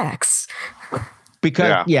giving sex?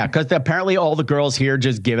 Because apparently all the girls here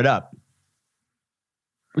just give it up.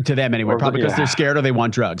 To them anyway. Probably because they're scared or they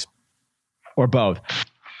want drugs. Or both.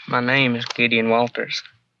 My name is Gideon Walters.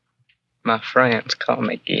 My friends call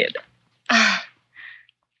me Gid.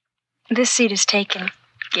 This seat is taken,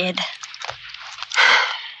 Gid.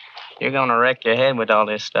 You're gonna wreck your head with all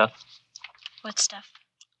this stuff. What stuff?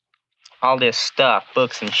 All this stuff,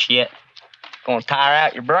 books and shit. Gonna tire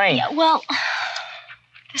out your brain. Yeah, well,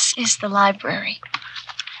 this is the library.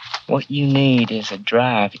 What you need is a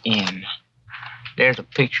drive-in. There's a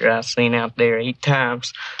picture I've seen out there 8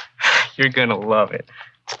 times. You're gonna love it.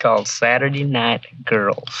 It's called Saturday Night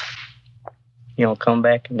Girls. You'll come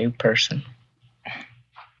back a new person.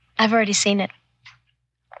 I've already seen it.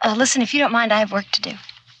 Listen, if you don't mind, I have work to do.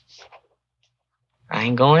 I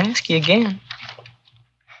ain't gonna ask you again.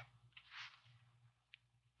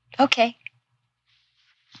 Okay.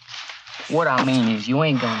 What I mean is you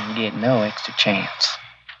ain't gonna get no extra chance.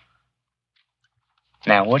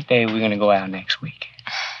 Now, what day are we gonna go out next week?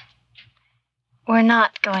 We're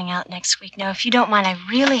not going out next week. No, if you don't mind, I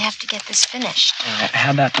really have to get this finished.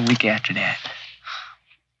 How about the week after that?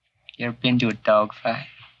 You ever been to a dog fight?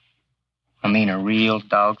 I mean, a real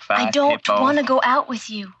dog fight? I don't want to go out with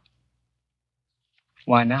you.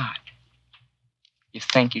 Why not? You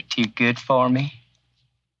think you're too good for me?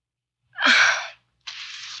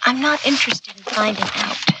 I'm not interested in finding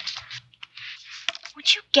out.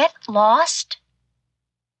 Would you get lost?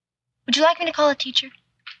 Would you like me to call a teacher?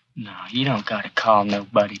 No, you don't gotta call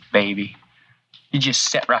nobody, baby. You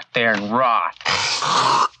just sit right there and rot.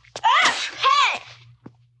 Hey!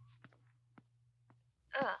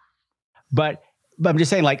 But I'm just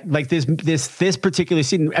saying, like this particular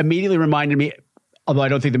scene immediately reminded me, although I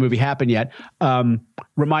don't think the movie happened yet,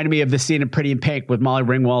 reminded me of the scene in Pretty in Pink with Molly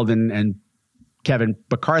Ringwald and Kevin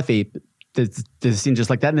McCarthy. There's a scene just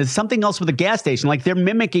like that. And there's something else with the gas station. Like they're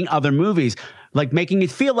mimicking other movies, like making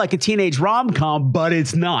it feel like a teenage rom-com, but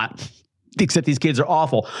it's not. Except these kids are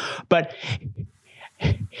awful. But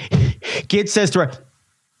kid says to her,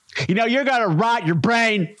 you're going to rot your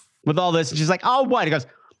brain with all this. And she's like, oh, what? He goes,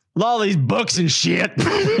 with all these books and shit.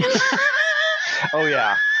 Oh,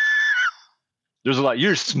 yeah. There's a lot.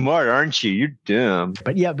 You're smart, aren't you? You're dumb.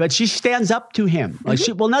 But she stands up to him. Like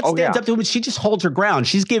she not stands up to him, but she just holds her ground.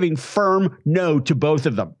 She's giving firm no to both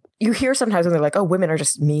of them. You hear sometimes when they're like, oh, women are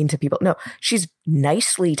just mean to people. No, she's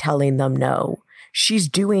nicely telling them no. She's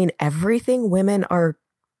doing everything women are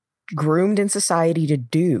groomed in society to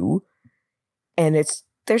do. And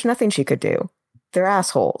there's nothing she could do. They're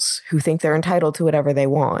assholes who think they're entitled to whatever they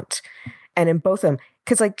want. And in both of them,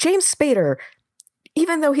 because like James Spader,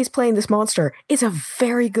 even though he's playing this monster, is a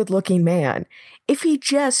very good-looking man. If he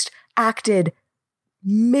just acted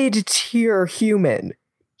mid-tier human,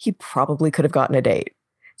 he probably could have gotten a date.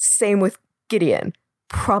 Same with Gideon.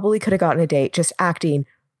 Probably could have gotten a date just acting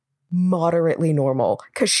moderately normal,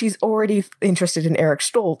 because she's already interested in Eric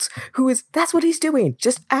Stoltz, that's what he's doing,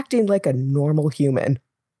 just acting like a normal human.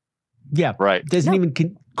 Yeah, right. Doesn't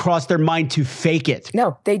even cross their mind to fake it.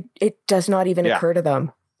 No, it does not even occur to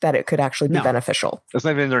them that it could actually be beneficial. That's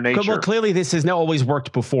not even in their nature. Well, clearly this has not always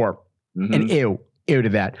worked before. Mm-hmm. And ew to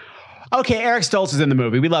that. Okay, Eric Stoltz is in the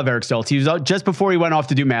movie. We love Eric Stoltz. He was just before he went off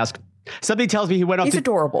to do Mask. Something tells me he went off. He's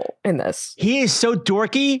adorable in this. He is so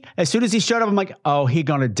dorky. As soon as he showed up, I'm like, oh, he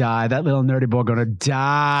gonna die. That little nerdy boy gonna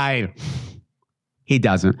die. He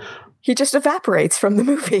doesn't. He just evaporates from the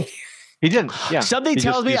movie. He didn't. Yeah. Something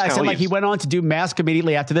tells me, I said, like, he went on to do Mask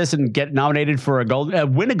immediately after this and get nominated for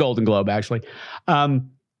win a Golden Globe, actually.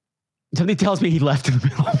 Something tells me he left in the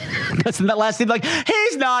middle. That's in that last scene. Like,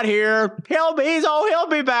 he's not here. He'll be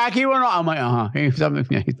back. He went on. I'm like,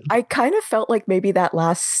 I kind of felt like maybe that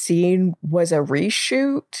last scene was a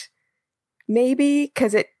reshoot, maybe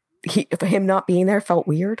because him not being there felt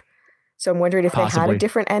weird. So I'm wondering if they had a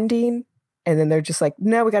different ending, and then they're just like,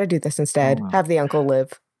 no, we got to do this instead. Have the uncle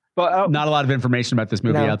live. But not a lot of information about this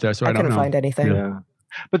movie out there, so I don't know. Couldn't find anything. Yeah.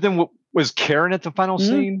 But then was Karen at the final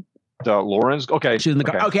scene? Lauren's okay. She's in the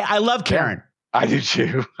car. Okay, I love Karen. Yeah, I do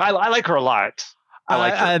too. I like her a lot. I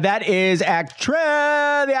like her. That is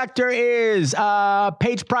actress. The actor is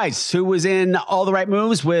Paige Price, who was in All the Right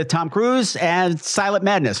Moves with Tom Cruise and Silent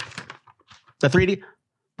Madness. The 3D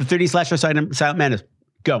slasher Silent Madness.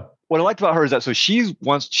 Go. What I liked about her is that she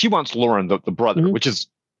wants Lauren, the brother, which is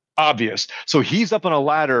obvious. So he's up on a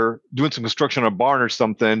ladder doing some construction on a barn or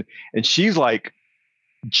something, and she's like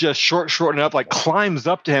just short enough, like climbs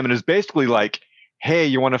up to him and is basically like, hey,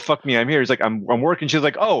 you want to fuck me? I'm here. He's like, I'm working. She's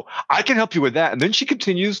like, oh, I can help you with that. And then she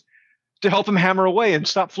continues to help him hammer away and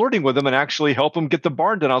stop flirting with him and actually help him get the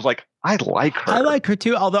barn done. I was like, I like her. I like her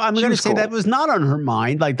too. Although I'm going to say that was not on her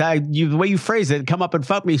mind. Like that, the way you phrase it, come up and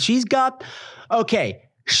fuck me. She's the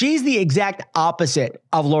exact opposite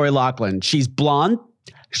of Lori Loughlin. She's blonde.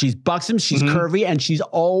 She's buxom. She's curvy, and she's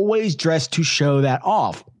always dressed to show that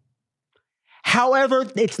off. However,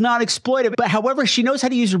 it's not exploitive. But however, she knows how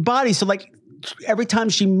to use her body. So like every time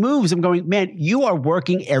she moves, I'm going, man, you are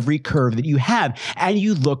working every curve that you have, and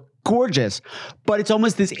you look gorgeous. But it's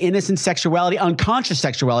almost this innocent sexuality, unconscious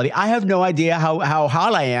sexuality. I have no idea how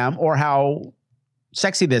hot I am or how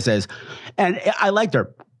sexy this is. And I liked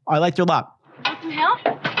her. I liked her a lot. Want some help?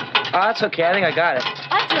 Oh, that's okay. I think I got it.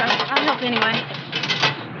 That's all right. I'll help anyway.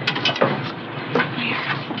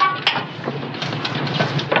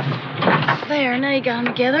 There, now you got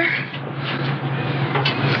them together.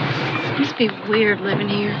 Must be weird living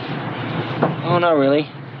here. Oh, not really.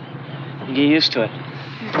 You get used to it.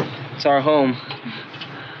 It's our home.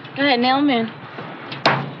 Go ahead, nail them in. I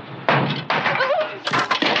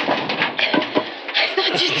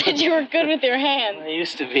thought you said you were good with your hands. I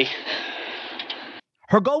used to be.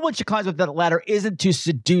 Her goal when she climbs up that ladder isn't to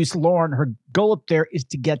seduce Lauren. Her goal up there is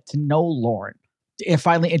to get to know Lauren and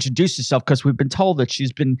finally introduce herself, because we've been told that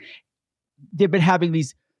they've been having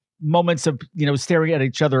these moments of, staring at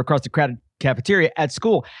each other across the crowded cafeteria at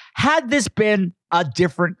school. Had this been a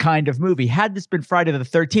different kind of movie, had this been Friday the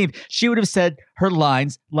 13th, she would have said her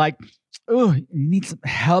lines like, "Oh, you need some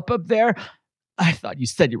help up there? I thought you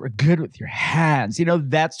said you were good with your hands." You know,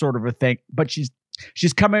 that sort of a thing. But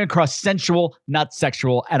she's coming across sensual, not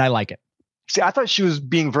sexual, and I like it. See, I thought she was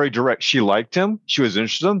being very direct. She liked him. She was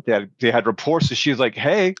interested in him. They had rapport. So she was like,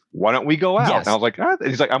 "Hey, why don't we go out?" Yes. And I was like, "Ah."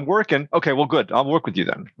 He's like, "I'm working." "Okay, well, good. I'll work with you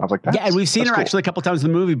then." I was like, Yeah, and we've seen her cool. actually a couple times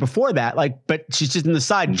in the movie before that. Like, but she's just in the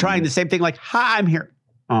side trying the same thing. Like, "Hi, I'm here."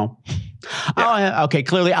 Oh, okay.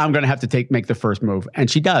 Clearly, I'm going to have to make the first move, and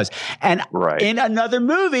she does. And in another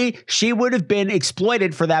movie, she would have been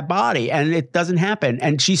exploited for that body, and it doesn't happen.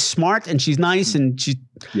 And she's smart, and she's nice, and she's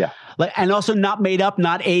like, and also not made up,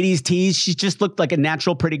 not 80s tease. She just looked like a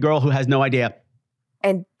natural, pretty girl who has no idea.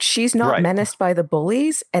 And she's not menaced by the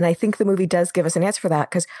bullies. And I think the movie does give us an answer for that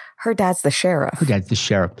because her dad's the sheriff. Her dad's the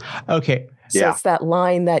sheriff. Okay. So it's that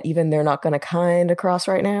line that even they're not going to kind of cross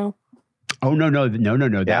right now. Oh, no.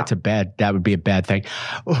 That would be a bad thing.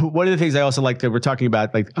 One of the things I also like that we're talking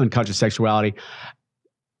about, like unconscious sexuality.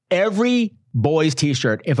 Every boy's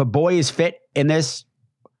t-shirt, if a boy is fit in this,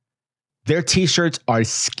 their t-shirts are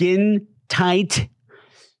skin tight.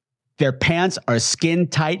 Their pants are skin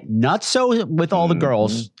tight. Not so with all the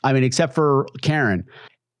girls. I mean, except for Karen.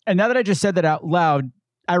 And now that I just said that out loud,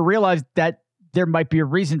 I realized that there might be a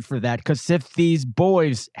reason for that. Because if these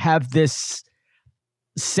boys have this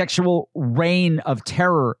sexual reign of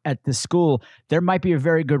terror at the school, there might be a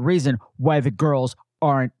very good reason why the girls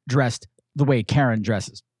aren't dressed the way Karen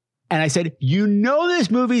dresses. And I said, you know this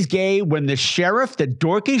movie's gay when the sheriff, the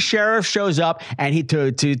dorky sheriff, shows up and he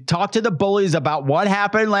to talk to the bullies about what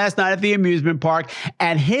happened last night at the amusement park,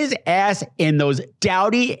 and his ass in those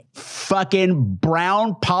dowdy fucking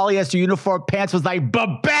brown polyester uniform pants was like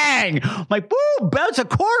ba-bang! Like, woo, bounce a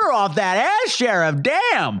quarter off that ass, sheriff.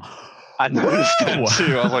 Damn. I noticed that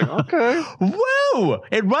too. I was like, okay. Woo!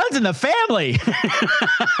 It runs in the family.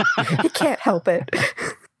 You can't help it.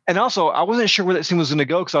 And also, I wasn't sure where that scene was going to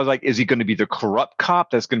go because I was like, is he going to be the corrupt cop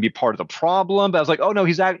that's going to be part of the problem? But I was like, oh no,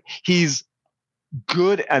 he's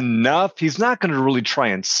good enough. He's not going to really try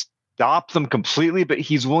and stop them completely, but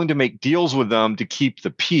he's willing to make deals with them to keep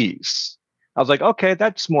the peace. I was like, okay,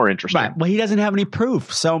 that's more interesting. Right. Well, he doesn't have any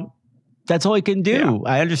proof, so that's all he can do.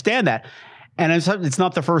 Yeah. I understand that. And it's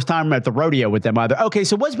not the first time at the rodeo with them either. Okay,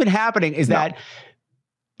 so what's been happening is that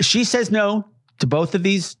she says no to both of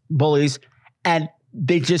these bullies, and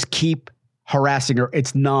they just keep harassing her.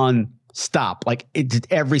 It's non-stop. Like, it's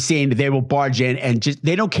every scene they will barge in and just,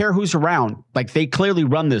 they don't care who's around. Like, they clearly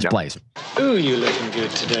run this place. Ooh, you looking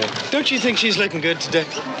good today. Don't you think she's looking good today?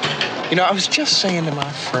 You know, I was just saying to my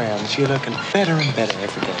friends, you're looking better and better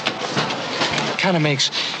every day. It kind of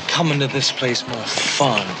makes coming to this place more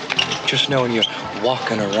fun. Just knowing you're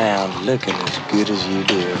walking around looking as good as you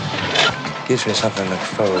do. Gives me something to look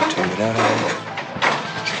forward to, you know what I mean?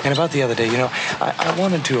 And about the other day, you know, I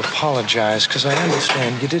wanted to apologize because I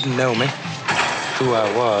understand you didn't know me, who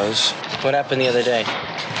I was. What happened the other day?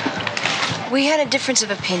 We had a difference of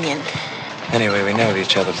opinion. Anyway, we know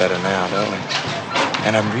each other better now, don't we?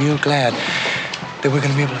 And I'm real glad that we're going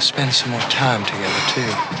to be able to spend some more time together,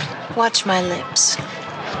 too. Watch my lips.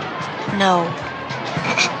 No.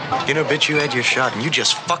 You know, bitch, you had your shot and you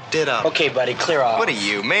just fucked it up. Okay, buddy, clear off. What are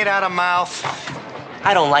you, made out of mouth?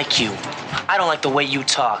 I don't like you. I don't like the way you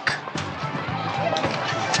talk.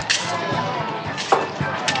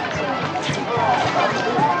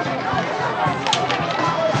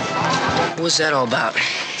 What was that all about?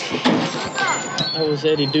 I was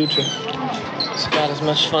Eddie Dutra. It's about as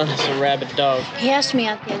much fun as a rabid dog. He asked me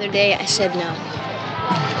out the other day. I said no.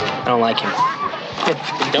 I don't like him.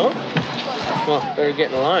 You don't? Well, better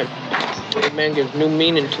get in line. The man gives new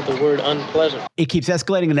meaning to the word unpleasant. It keeps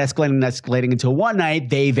escalating and escalating and escalating until one night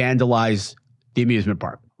they vandalize the amusement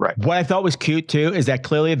park. Right. What I thought was cute too is that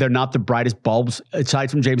clearly they're not the brightest bulbs. Aside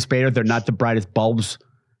from James Spader, they're not the brightest bulbs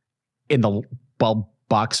in the bulb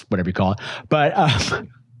box, whatever you call it. But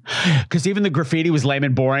because even the graffiti was lame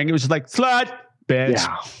and boring. It was just like slut, bitch,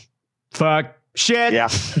 fuck, shit. Yeah.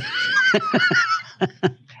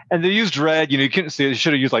 And they used red. You know, you couldn't see it. They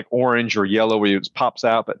should have used like orange or yellow where it pops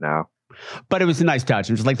out, but no. But it was a nice touch.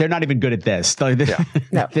 It was like, they're not even good at this. They don't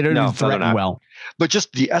even threaten well. But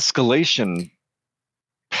just the escalation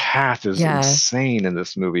path is insane in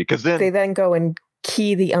this movie. Because then they then go and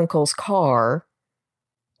key the uncle's car.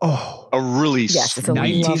 Oh, a really it's a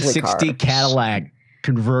 1960 Cadillac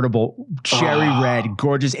convertible, cherry red,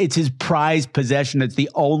 gorgeous. It's his prized possession. It's the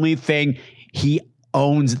only thing he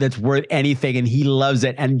owns, that's worth anything, and he loves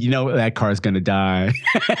it. And that car's going to die.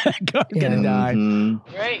 Gonna die.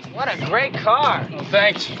 Great. What a great car. Oh,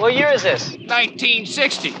 thanks. What year is this?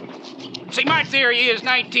 1960. See, my theory is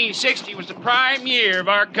 1960 was the prime year of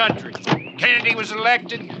our country. Kennedy was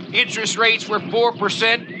elected, interest rates were 4%,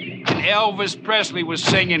 and Elvis Presley was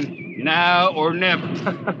singing Now or Never.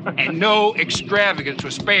 And no extravagance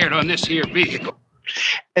was spared on this here vehicle.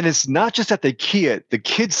 And it's not just that they key it. The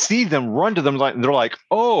kids see them, run to them, they're like,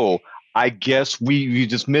 oh, I guess we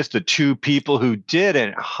just missed the two people who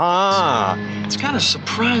didn't, huh? It's kind of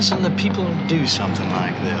surprising that people do something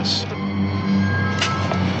like this.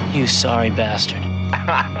 You sorry bastard.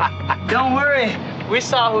 Don't worry. We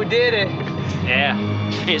saw who did it. Yeah.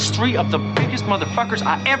 It's three of the biggest motherfuckers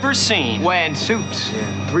I ever seen. Wearing suits.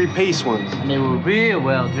 Yeah, three-piece ones. And they were real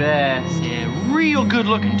well dressed. Yeah, real good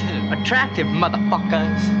looking too. Attractive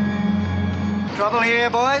motherfuckers. Trouble here,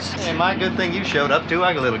 boys? Hey, my good thing you showed up. Two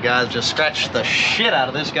ugly little guys just scratched the shit out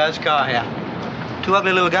of this guy's car here. Two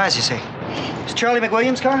ugly little guys, you say? Is Charlie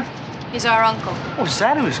McWilliams' car? He's our uncle. Oh, is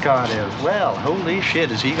that whose car it is? Well, holy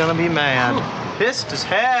shit, is he gonna be mad? Pissed as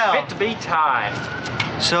hell. Fit to be tied.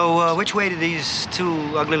 So, which way did these two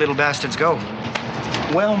ugly little bastards go?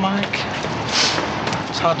 Well, Mike,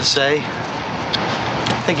 it's hard to say.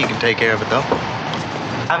 I think you can take care of it, though.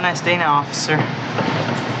 Have a nice day now, officer.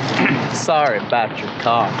 Sorry about your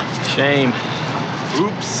car. Shame.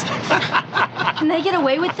 Oops. Can they get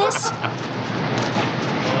away with this?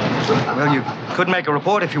 Well, you could make a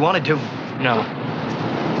report if you wanted to. No.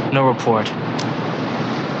 No report.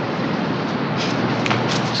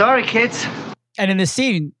 Sorry, kids. And in the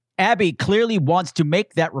scene, Abby clearly wants to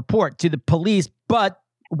make that report to the police, but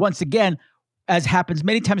once again, as happens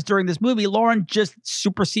many times during this movie, Lauren just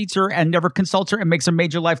supersedes her and never consults her and makes a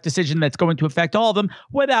major life decision that's going to affect all of them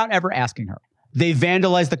without ever asking her. They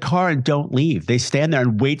vandalize the car and don't leave. They stand there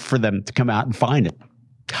and wait for them to come out and find it.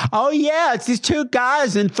 Oh, yeah, it's these two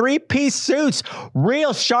guys in three-piece suits,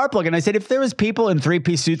 real sharp looking. I said, if there was people in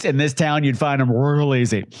three-piece suits in this town, you'd find them real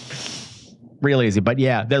easy. Real easy. But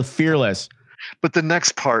yeah, they're fearless. But the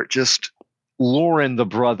next part, just Lauren, the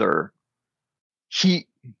brother, he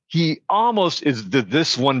almost is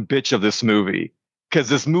this one bitch of this movie. Because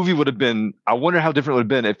this movie would have been, I wonder how different it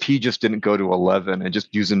would have been if he just didn't go to 11 and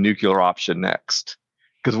just use a nuclear option next.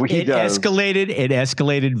 Because it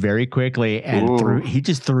escalated very quickly, and he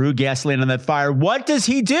just threw gasoline on that fire. What does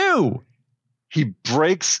he do? He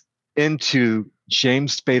breaks into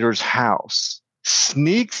James Spader's house,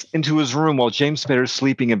 sneaks into his room while James Spader's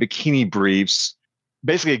sleeping in bikini briefs,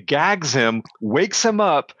 basically gags him, wakes him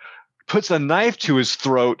up, puts a knife to his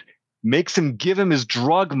throat, makes him give him his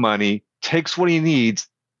drug money, takes what he needs,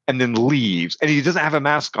 and then leaves. And he doesn't have a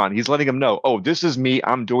mask on. He's letting him know, oh, this is me.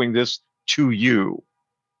 I'm doing this to you.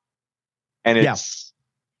 And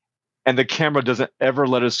and the camera doesn't ever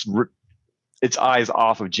let us its eyes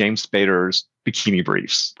off of James Spader's bikini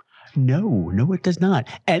briefs. No, it does not.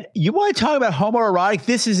 And you want to talk about homoerotic?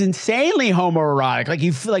 This is insanely homoerotic.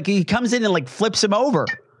 Like he comes in and like flips him over.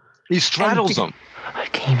 He straddles him. I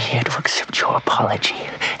came here to accept your apology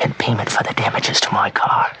and payment for the damages to my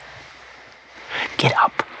car. Get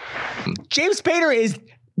up. James Spader is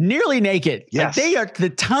nearly naked. Yes. Like they are the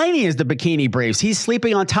tiniest of bikini briefs. He's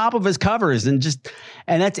sleeping on top of his covers and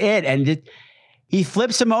that's it. And he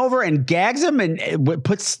flips him over and gags him and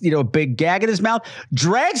puts, a big gag in his mouth,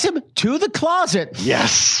 drags him to the closet.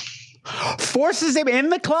 Yes. Forces him in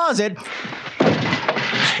the closet.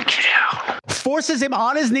 Get out. Forces him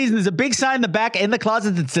on his knees, and there's a big sign in the back in the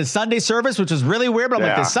closet that says Sunday service, which is really weird, but I'm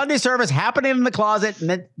like, there's Sunday service happening in the closet, and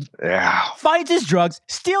then finds his drugs,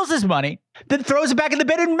 steals his money, then throws it back in the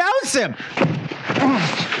bed and mounts him.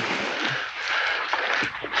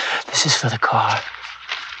 This is for the car.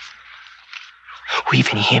 We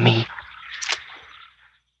even hear me.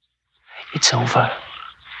 It's over.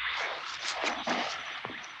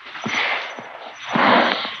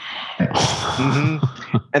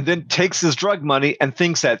 And then takes his drug money and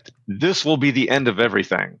thinks that this will be the end of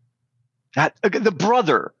everything. The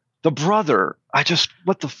brother.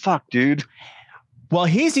 What the fuck, dude? Well,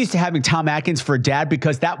 he's used to having Tom Atkins for a dad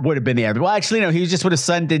because that would have been the end. Well, actually, no, he just would have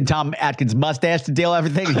sunned in Tom Atkins' mustache to deal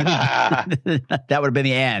everything. That would have been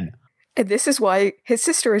the end. And this is why his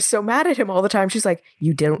sister is so mad at him all the time. She's like,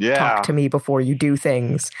 you don't talk to me before you do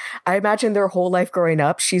things. I imagine their whole life growing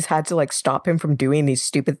up, she's had to stop him from doing these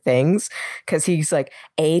stupid things because he's like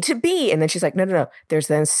A to B. And then she's like, no. There's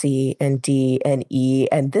then C and D and E.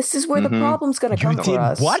 And this is where the problem's going to come for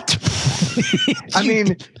us. What? I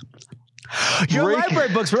mean, Your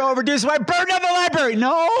library books were overdue, so I burned down the library.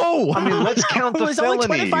 No. I mean, let's count the it was felonies.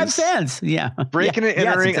 only 25 cents. Yeah. Breaking and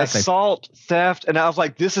entering, assault, theft. And I was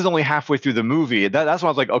like, this is only halfway through the movie. That's when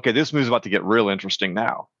I was like, okay, this movie's about to get real interesting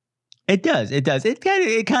now. It does. It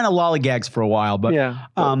kind of lollygags for a while, but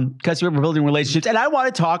because we were building relationships. And I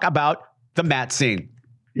want to talk about the Matt scene.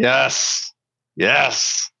 Yes.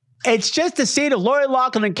 It's just a scene of Lori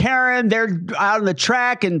Loughlin and Karen. They're out on the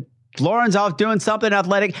track and Lauren's off doing something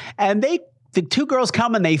athletic. And the two girls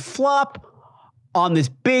come and they flop on this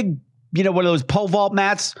big, one of those pole vault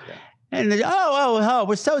mats. And they,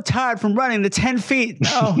 we're so tired from running the 10 feet.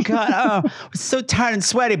 Oh, God. We're so tired and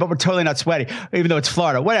sweaty, but we're totally not sweaty, even though it's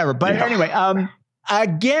Florida, whatever. But anyway,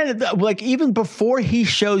 again, like even before he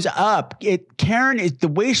shows up, Karen is the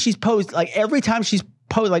way she's posed, like every time she's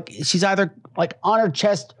posed, like she's either like on her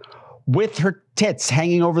chest with her tits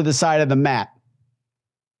hanging over the side of the mat.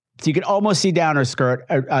 So you can almost see down her skirt,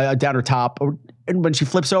 down her top. And when she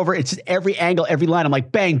flips over, it's just every angle, every line. I'm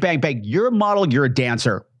like, bang, bang, bang. You're a model. You're a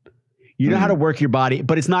dancer. You know how to work your body,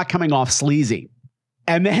 but it's not coming off sleazy.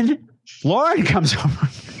 And then Lauren comes over.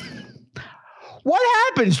 What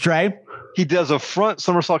happens, Trey? He does a front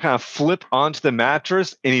somersault kind of flip onto the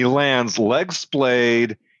mattress, and he lands legs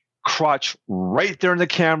splayed, crotch right there in the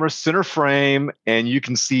camera, center frame, and you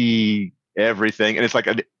can see everything. And it's like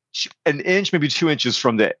an inch, maybe 2 inches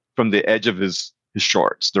from the edge of his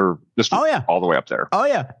shorts. They're just all the way up there. Oh,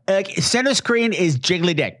 yeah. Like center screen is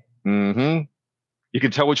jiggly dick. Mm-hmm. You can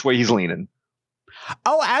tell which way he's leaning.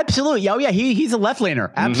 Oh, absolutely. Oh, yeah. He's a left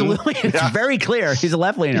leaner. Absolutely. Mm-hmm. It's very clear. He's a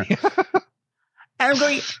left leaner. And I'm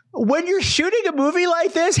going, when you're shooting a movie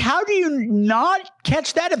like this, how do you not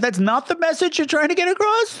catch that if that's not the message you're trying to get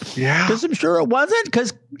across? Yeah. Because I'm sure it wasn't.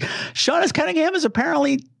 Because Sean S. Cunningham is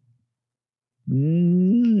apparently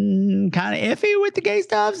kind of iffy with the gay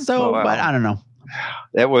stuff. So, but I don't know.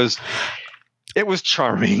 It was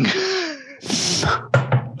charming.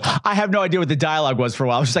 I have no idea what the dialogue was for a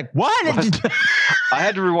while. I was just like, what? I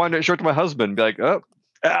had to rewind it short to my husband and be like, oh,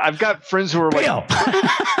 I've got friends who are like,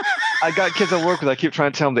 I got kids I work with. I keep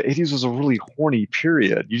trying to tell them the 80s was a really horny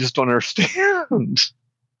period. You just don't understand.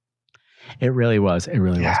 It really was. It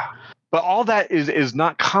really was. But all that is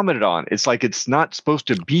not commented on. It's like it's not supposed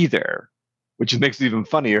to be there, which makes it even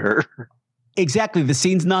funnier. Exactly. The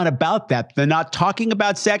scene's not about that. They're not talking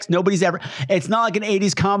about sex. It's not like an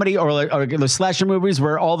 80s comedy or the slasher movies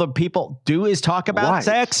where all the people do is talk about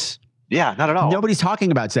sex. Yeah, not at all. Nobody's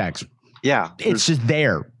talking about sex. Yeah. It's just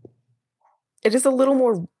there. It is a little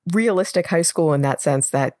more realistic high school in that sense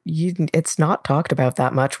that it's not talked about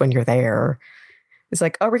that much when you're there. It's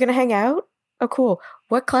like, oh, we're going to hang out? Oh, cool.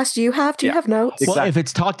 What class do you have? Do you have notes? Well, if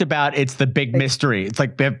it's talked about, it's the big mystery. It's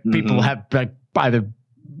like people have like either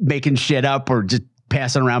making shit up or just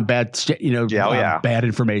passing around bad shit, bad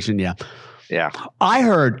information. Yeah. Yeah. I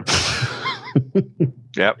heard.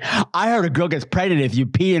 Yep. I heard a girl gets pregnant if you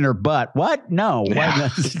pee in her butt. What? No. Yeah.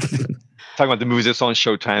 Talking about the movies that's on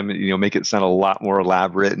Showtime, make it sound a lot more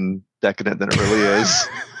elaborate and decadent than it really is.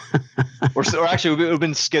 or actually, it would have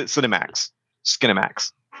been Skinemax.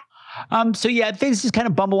 So yeah, things just kind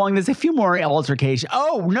of bumble along. There's a few more altercations.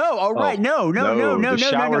 Oh no! All right, no. The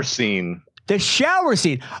shower scene. The shower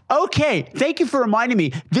scene. Okay, thank you for reminding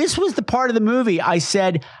me. This was the part of the movie I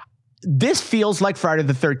said, this feels like Friday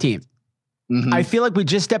the 13th. Mm-hmm. I feel like we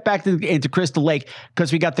just stepped back into Crystal Lake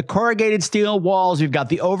because we got the corrugated steel walls, we've got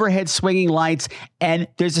the overhead swinging lights, and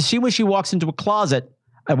there's a scene where she walks into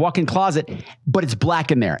a walk-in closet, but it's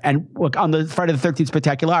black in there. And look, on the Friday the 13th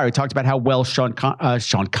Spectacular, we talked about how well Sean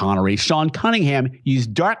Cunningham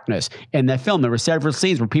used darkness in that film. There were several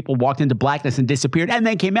scenes where people walked into blackness and disappeared and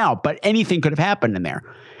then came out, but anything could have happened in there.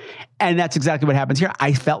 And that's exactly what happens here.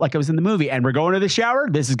 I felt like I was in the movie, and we're going to the shower.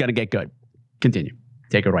 This is going to get good. Continue.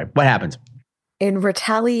 Take it away. What happens? In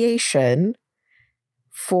retaliation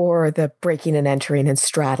for the breaking and entering and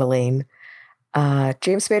straddling,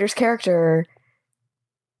 James Spader's character,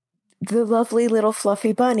 the lovely little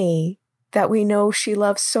fluffy bunny that we know she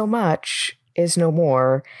loves so much, is no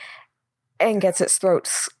more and gets its throat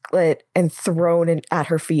slit and thrown at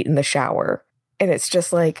her feet in the shower. And it's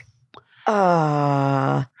just like,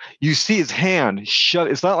 You see his hand shove.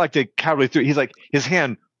 It's not like they cowardly threw. He's like, his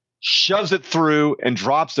hand shoves it through and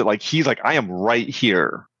drops it. Like he's like, I am right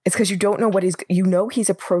here. It's because you don't know what he's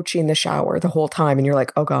approaching the shower the whole time. And you're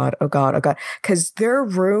like, oh God, oh God, oh God. Because their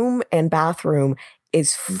room and bathroom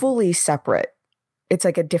is fully separate. It's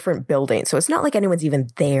like a different building. So it's not like anyone's even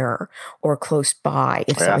there or close by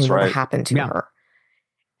if something were to happen to her.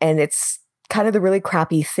 And it's kind of the really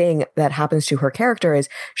crappy thing that happens to her character is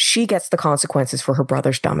she gets the consequences for her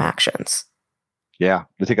brother's dumb actions. Yeah.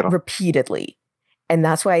 They take it off repeatedly. And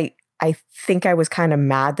that's why I think I was kind of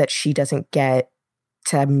mad that she doesn't get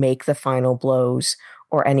to make the final blows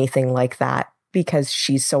or anything like that because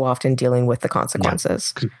she's so often dealing with the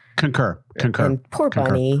consequences. Yeah. Concur. And poor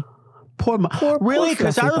Bunny. Really?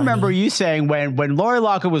 Because I remember you saying when Lori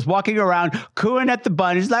Loughlin was walking around cooing at the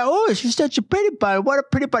bunny, she's like, oh, she's such a pretty bunny. What a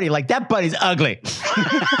pretty bunny. Like, that bunny's ugly.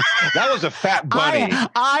 That was a fat bunny.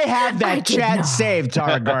 I have that chat saved,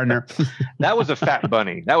 Tara Gardner. That was a fat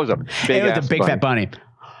bunny. That was a big It was a big fat bunny.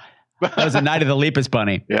 That was a Night of the Lepus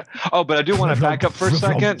bunny. Yeah. Oh, but I do want to back up for a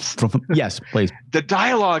second. Yes, please. The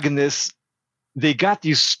dialogue in this, they got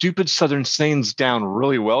these stupid Southern sayings down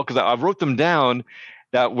really well because I wrote them down.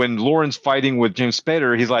 That when Lauren's fighting with James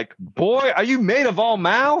Spader, he's like, "Boy, are you made of all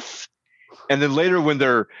mouth?" And then later, when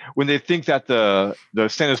they think that the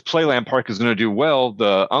Santa's Playland Park is going to do well,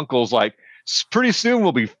 the uncle's like, "Pretty soon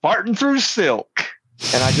we'll be farting through silk."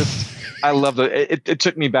 And I love it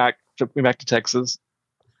took me back to Texas.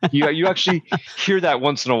 You actually hear that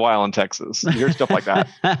once in a while in Texas. You hear stuff like that.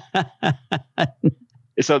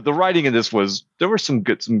 So the writing in this there were some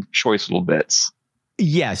choice little bits.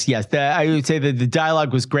 Yes. I would say that the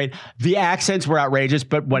dialogue was great. The accents were outrageous,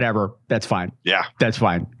 but whatever. That's fine. Yeah. That's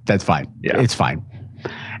fine. Yeah. It's fine.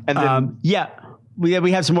 And then, we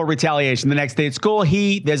have some more retaliation. The next day at school,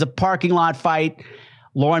 there's a parking lot fight.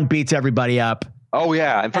 Lauren beats everybody up. Oh,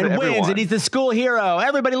 yeah. And wins, and he's the school hero.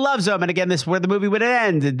 Everybody loves him. And again, this is where the movie would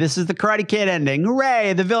end. This is the Karate Kid ending.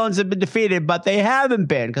 Hooray. The villains have been defeated, but they haven't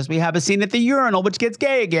been because we have a scene at the urinal, which gets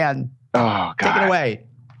gay again. Oh, God. Take it away.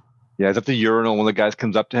 Yeah, he's at the urinal when the guy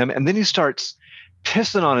comes up to him, and then he starts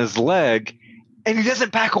pissing on his leg, and he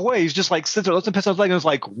doesn't back away. He's just like sits there, lets him piss on his leg, and it's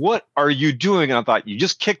like, what are you doing? And I thought, you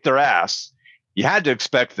just kicked their ass. You had to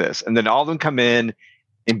expect this. And then all of them come in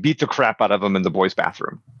and beat the crap out of him in the boys'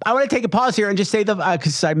 bathroom. I want to take a pause here and just say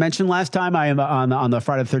because I mentioned last time I am on the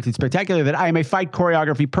Friday the 13th Spectacular that I am a fight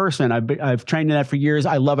choreography person. I've trained in that for years.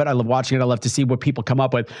 I love it. I love watching it. I love to see what people come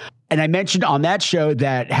up with. And I mentioned on that show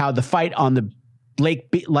that how the fight on the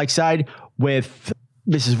Lakeside with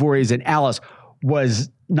Mrs. Voorhees and Alice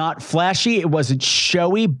was not flashy. It wasn't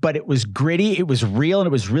showy, but it was gritty. It was real, and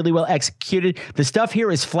it was really well executed. The stuff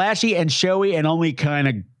here is flashy and showy and only kind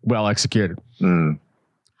of well executed. A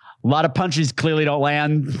lot of punches clearly don't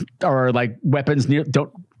land, or like weapons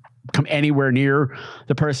don't come anywhere near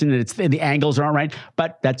the person. And the angles aren't right,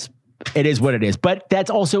 but it is what it is. But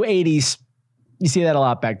that's also 80s. You see that a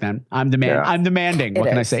lot back then. I'm demanding. What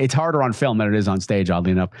can I say? It's harder on film than it is on stage,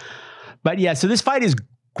 oddly enough. But yeah, so this fight is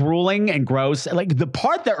grueling and gross. Like, the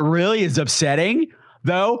part that really is upsetting,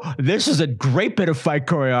 though, this is a great bit of fight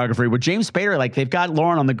choreography with James Spader. Like, they've got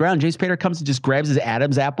Lauren on the ground. James Spader comes and just grabs his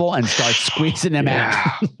Adam's apple and starts squeezing him out.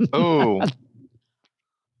 Oh.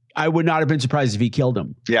 I would not have been surprised if he killed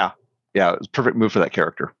him. Yeah. Yeah, it was a perfect move for that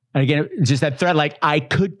character. And again, just that threat, like, I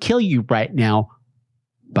could kill you right now,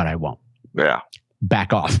 but I won't. Yeah.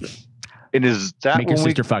 Back off. And is that make your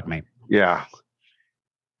sister fuck me? Yeah.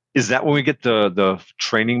 Is that when we get the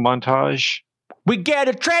training montage? We get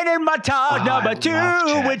a training montage number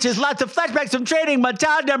 2, which is lots of flashbacks from training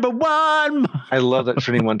montage number 1. I love that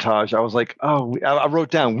training montage. I was like, I wrote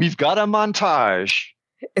down, we've got a montage.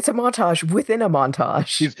 It's a montage within a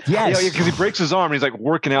montage. Yes. Yeah, because he breaks his arm and he's like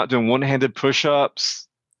working out doing one-handed push-ups.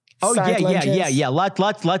 Oh, yeah.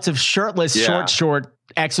 Lots of shirtless, short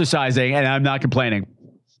exercising, and I'm not complaining.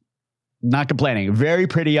 Very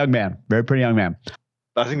pretty young man.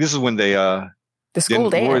 I think this is when they the school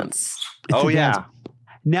dance. Oh yeah.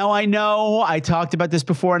 Now I know I talked about this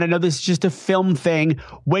before, and I know this is just a film thing.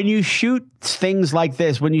 When you shoot things like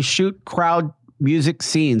this, when you shoot crowd music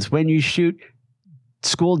scenes, when you shoot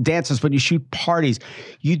school dances, when you shoot parties,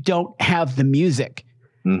 you don't have the music.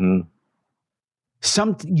 Mm-hmm.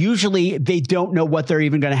 Usually they don't know what they're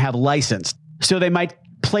even going to have licensed. So they might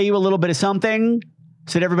play you a little bit of something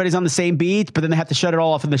so that everybody's on the same beat, but then they have to shut it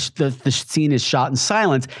all off and the scene is shot in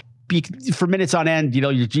silence. For minutes on end,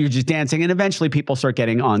 you're just dancing, and eventually people start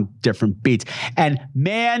getting on different beats. And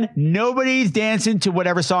man, nobody's dancing to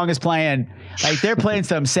whatever song is playing. Like, they're playing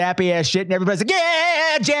some sappy ass shit, and everybody's like,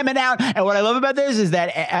 yeah, jamming out. And what I love about this is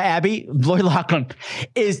that Lori Loughlin,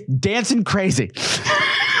 is dancing crazy.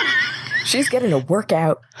 She's getting a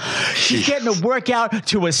workout. She's getting a workout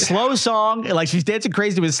to a slow song. Like, she's dancing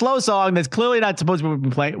crazy to a slow song that's clearly not supposed to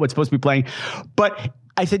be playing what's supposed to be playing. But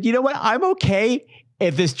I said, you know what? I'm okay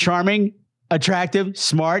if this charming, attractive,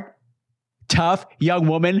 smart, tough young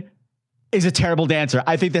woman is a terrible dancer.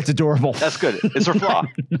 I think that's adorable. That's good. It's her flaw.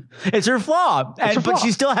 It's her flaw. But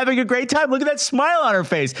she's still having a great time. Look at that smile on her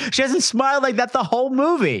face. She hasn't smiled like that the whole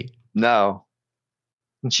movie. No.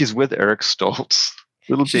 And she's with Eric Stoltz.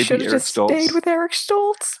 Little She baby should have Eric just Stoltz. stayed with Eric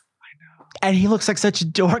Stoltz. And he looks like such a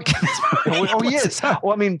dork in this movie. Oh, he is.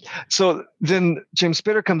 Well, I mean, so then James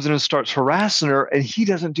Spader comes in and starts harassing her, and he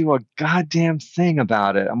doesn't do a goddamn thing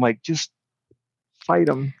about it. I'm like, just fight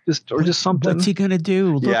him, just something. What's he gonna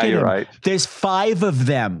do? Look at you're him. right. There's 5 of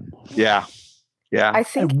them. Yeah. I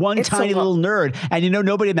think and one it's tiny little nerd. And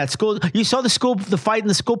nobody in that school. You saw the fight in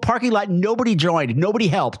the school parking lot. Nobody joined. Nobody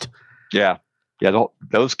helped. Yeah.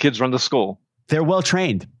 Those kids run the school. They're well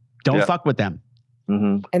trained. Don't fuck with them.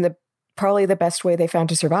 Mm-hmm. And probably the best way they found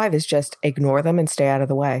to survive is just ignore them and stay out of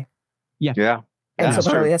the way. Yeah. Yeah. And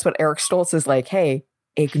so probably that's what Eric Stoltz is like, hey,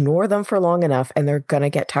 ignore them for long enough and they're going to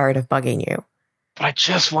get tired of bugging you. But I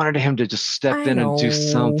just wanted him to just step in and do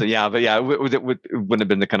something. Yeah, but it wouldn't have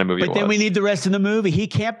been the kind of movie But then we need the rest of the movie. He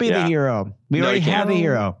can't be the hero. We already have a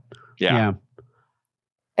hero. Yeah.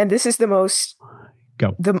 And this is the most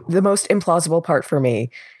the most implausible part for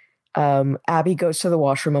me. Abby goes to the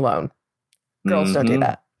washroom alone. Girls don't do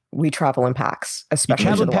that. We travel in packs,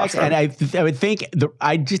 especially to the washroom. And I would think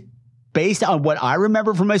based on what I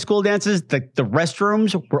remember from my school dances, the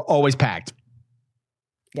restrooms were always packed.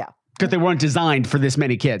 Yeah. Because they weren't designed for this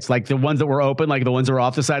many kids. Like the ones that were open, like the ones that were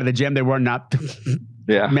off the side of the gym, they were not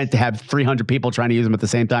meant to have 300 people trying to use them at the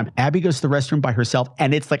same time. Abby goes to the restroom by herself,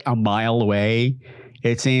 and it's like a mile away,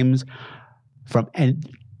 it seems, from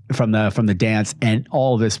the dance, and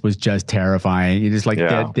all this was just terrifying. You're just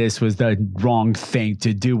like, this was the wrong thing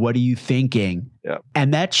to do. What are you thinking? Yeah.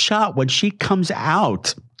 And that shot, when she comes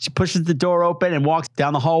out, she pushes the door open and walks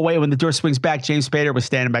down the hallway. When the door swings back, James Spader was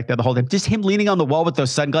standing back there the whole time. Just him leaning on the wall with those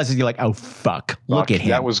sunglasses. You're like, oh, fuck. Look at him.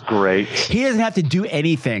 That was great. He doesn't have to do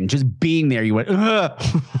anything. Just being there, you went, ugh.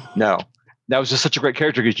 No. That was just such a great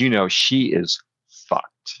character because, she is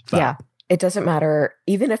fucked. Yeah. It doesn't matter.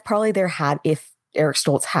 Even if if Eric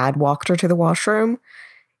Stoltz had walked her to the washroom,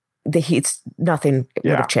 nothing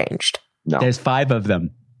would have changed. No. There's 5 of them.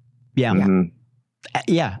 Yeah. Mm-hmm.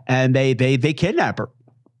 Yeah. And they kidnap her.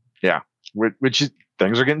 Yeah. Which is,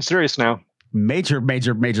 things are getting serious now. Major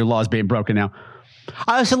laws being broken now.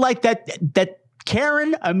 I also like that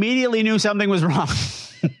Karen immediately knew something was wrong.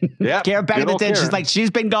 Yeah. Karen back in the tent, she's like,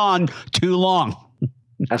 she's been gone too long.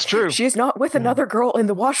 That's true. She's not with another girl in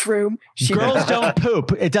the washroom. Girls don't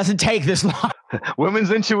poop. It doesn't take this long.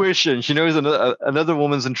 Women's intuition. She knows another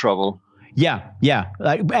woman's in trouble. Yeah.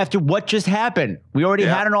 Like after what just happened, we already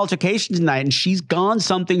had an altercation tonight, and she's gone.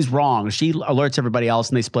 Something's wrong. She alerts everybody else,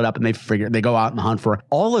 and they split up, and they go out and hunt for her.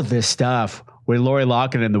 All of this stuff with Lori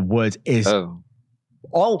Loughlin in the woods is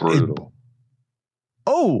all brutal.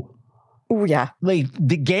 Oh yeah. Like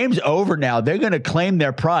the game's over now. They're going to claim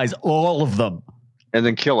their prize, all of them, and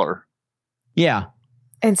then kill her. Yeah.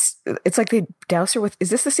 And it's like they douse her with,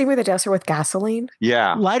 is this the scene where they douse her with gasoline?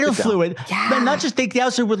 Yeah. Lighter fluid. Yeah. But not just they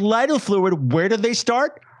douse her with lighter fluid. Where do they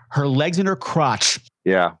start? Her legs and her crotch.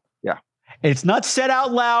 Yeah. Yeah. It's not said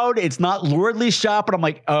out loud. It's not luridly shot, but I'm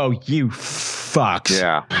like, oh, you fucks.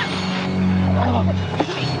 Yeah.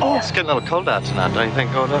 Oh, it's getting a little cold out tonight, don't you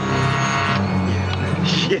think, Oda?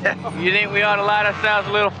 Yeah. You think we ought to light ourselves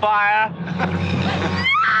a little fire?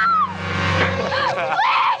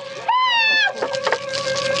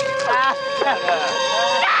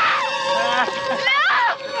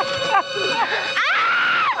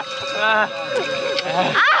 Hey,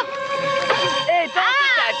 don't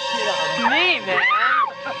put that shit on me, man.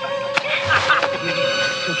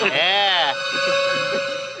 Yeah.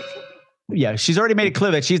 Yeah, she's already made it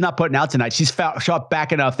clear that she's not putting out tonight. She's shot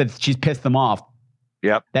back enough that she's pissed them off.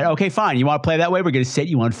 Yep. That, okay, fine. You want to play that way? We're going to set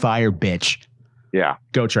you on fire, bitch. Yeah.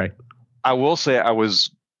 Go, Trey. I will say I was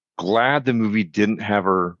glad the movie didn't have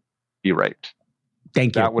her be raped.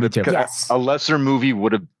 Thank you. That would have, yes. A lesser movie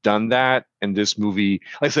would have done that. And this movie,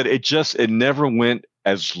 like I said, it never went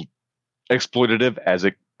as exploitative as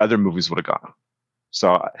other movies would have gone.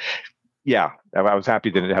 So, yeah, I was happy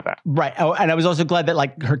they didn't have that. Right. Oh, and I was also glad that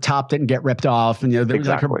like her top didn't get ripped off. And, there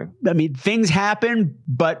exactly. was like things happen,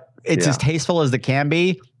 but it's as tasteful as they can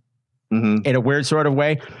be in a weird sort of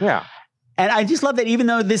way. Yeah. And I just love that even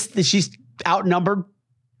though she's outnumbered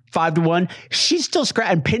 5-1, she's still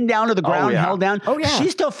and pinned down to the ground, held down. Oh, yeah.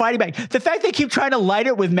 She's still fighting back. The fact they keep trying to light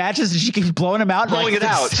it with matches and she keeps blowing them out. Blowing it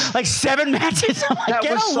out. Like 7 matches. I'm like,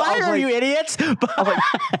 get a lighter, you idiots.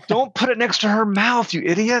 Don't put it next to her mouth, you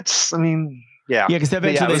idiots. I mean, yeah. Yeah, because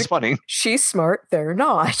eventually it's funny. She's smart. They're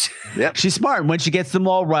not. Yep. She's smart. And when she gets them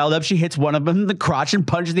all riled up, she hits one of them in the crotch and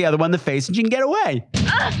punches the other one in the face, and she can get away.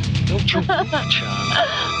 Don't you bitch,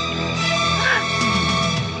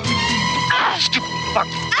 stupid fuck.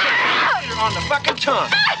 You're on the fucking tongue.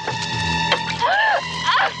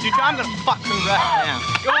 Dude, I'm gonna fuck her right now.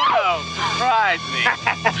 Go on, surprise me.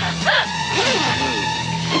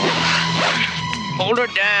 Hold her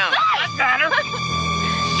down. got her.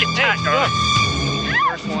 Get tight, darling.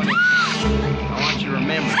 First one, I want you to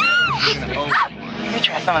remember. You're gonna hold it. Let me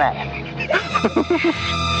try some of that.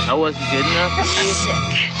 I wasn't good enough.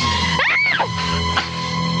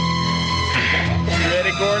 You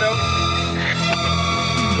ready, Gordo?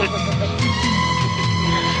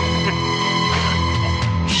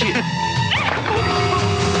 Shit.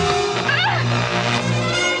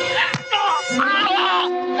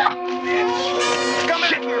 Come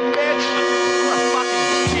in here, bitch. I'm a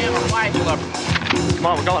fucking rifle up. Come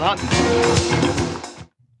on, we're going hunting.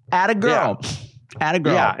 At a girl. At a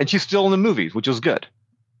girl. Yeah, and she's still in the movies, which was good.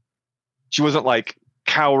 She wasn't like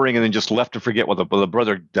cowering and then just left to forget while the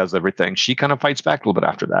brother does everything. She kind of fights back a little bit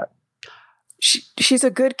after that. She's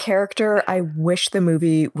a good character. I wish the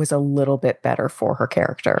movie was a little bit better for her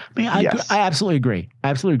character. I absolutely agree. I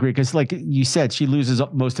absolutely agree. Because like you said, she loses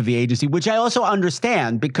most of the agency, which I also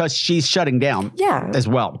understand because she's shutting down as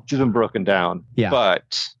well. She's been broken down. Yeah.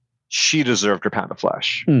 But she deserved her pound of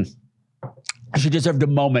flesh. She deserved a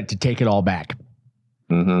moment to take it all back.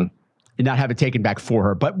 Mm-hmm. And not have it taken back for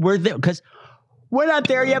her. But we're there because we're not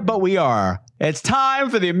there yet, but we are. It's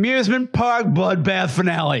time for the amusement park bloodbath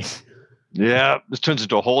finale. Yeah, this turns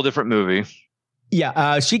into a whole different movie.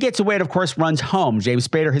 Yeah, she gets away and, of course, runs home. James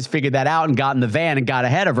Spader has figured that out and got in the van and got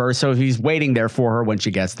ahead of her, so he's waiting there for her when she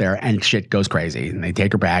gets there, and shit goes crazy. And they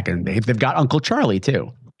take her back, and they've got Uncle Charlie, too.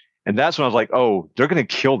 And that's when I was like, oh, they're going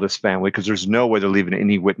to kill this family because there's no way they're leaving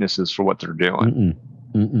any witnesses for what they're doing.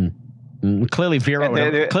 Clearly,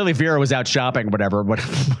 Vera was out shopping, whatever was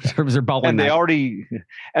her bowling.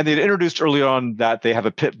 And they'd introduced early on that they have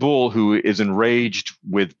a pit bull who is enraged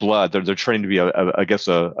with blood. They're training to be a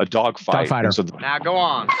dog fight. Fighter. So Now go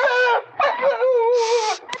on.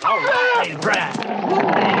 All right, Brad.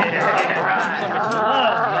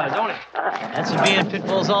 Don't it? That's what being pit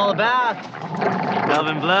bull's all about.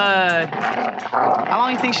 Loving blood. How long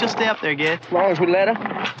do you think she'll stay up there, Gid? As long as we let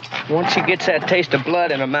her. Once she gets that taste of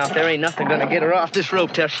blood in her mouth, there ain't nothing gonna get her off this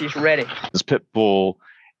rope till she's ready. this pit bull,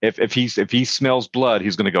 if he smells blood,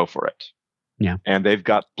 he's going to go for it. Yeah. And they've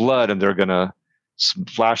got blood, and they're going to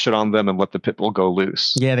flash it on them and let the pit bull go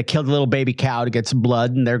loose. Yeah, they killed a little baby cow to get some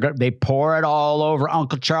blood, and they pour it all over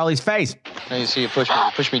Uncle Charlie's face. Now you see you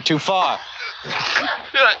push me too far.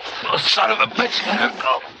 Oh, son of a bitch.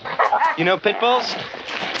 You know pit bulls?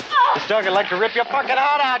 This dog would like to rip your fucking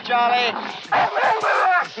heart out, Charlie.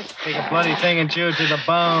 Take a bloody thing and chew it to the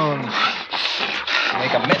bone.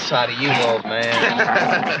 Make a mess out of you, old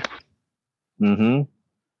man. Mm-hmm.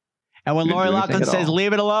 And when Lori Loughlin says,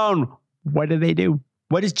 leave it alone, what do?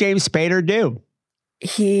 What does James Spader do?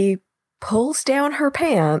 He pulls down her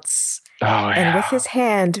pants and with his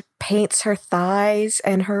hand paints her thighs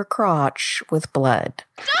and her crotch with blood.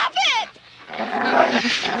 Stop it!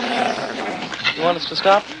 You want us to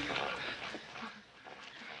stop?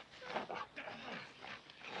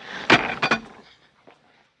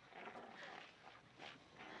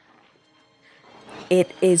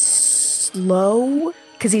 It is slow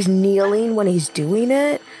because he's kneeling when he's doing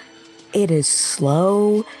it. It is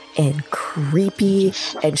slow and creepy,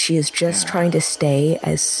 and she is just trying to stay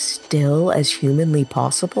as still as humanly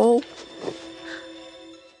possible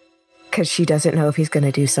because she doesn't know if he's going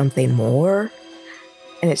to do something more.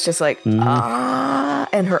 And it's just like,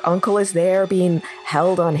 and her uncle is there being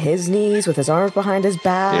held on his knees with his arms behind his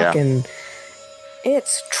back, and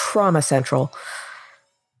it's trauma central.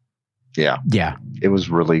 Yeah. It was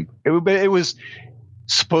really, it was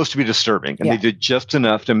supposed to be disturbing, and they did just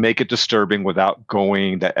enough to make it disturbing without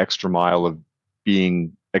going that extra mile of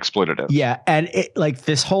being exploitative. Yeah, and it, like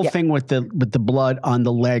this whole thing with the blood on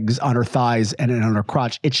the legs, on her thighs, and on her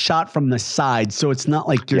crotch, it's shot from the side, so it's not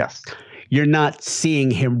like you're not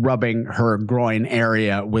seeing him rubbing her groin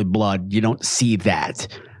area with blood. You don't see that,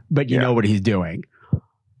 but you know what he's doing.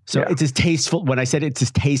 So it's as tasteful. When I said it's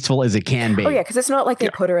as tasteful as it can be. Oh yeah, because it's not like they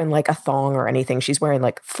put her in like a thong or anything. She's wearing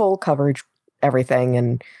like full coverage, everything,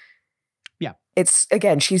 and it's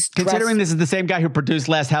again she's considering this is the same guy who produced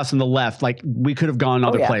Last House on the Left. Like we could have gone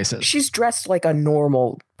other places. She's dressed like a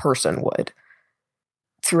normal person would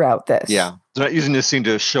throughout this. Yeah, they're not using this scene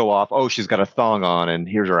to show off. Oh, she's got a thong on, and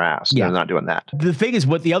here's her ass. Yeah, they're not doing that. The thing is,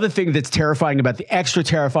 the other thing that's extra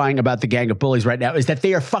terrifying about the gang of bullies right now is that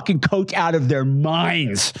they are fucking coked out of their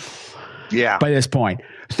minds. Yeah. By this point,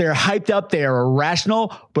 they're hyped up. They are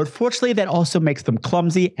irrational, but fortunately, that also makes them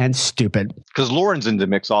clumsy and stupid. Because Lauren's in the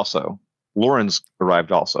mix also. Lauren's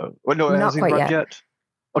arrived also. Well, no, not has he quite arrived yet?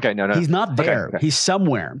 Okay, no. He's not there. Okay. He's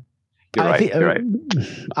somewhere. You're right.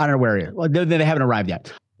 I don't know where he is. Well, they haven't arrived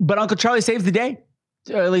yet. But Uncle Charlie saves the day.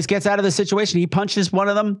 Or at least gets out of the situation. He punches one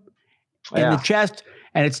of them in the chest,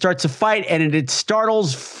 and it starts a fight, and it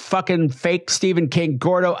startles fucking fake Stephen King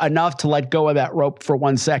Gordo enough to let go of that rope for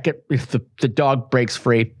 1 second if the dog breaks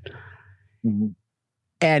free. Mm-hmm.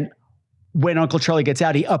 And when Uncle Charlie gets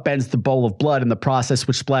out, he upends the bowl of blood in the process,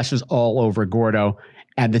 which splashes all over Gordo,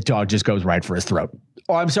 and the dog just goes right for his throat.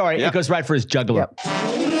 Oh, I'm sorry, It goes right for his jugular. Yep.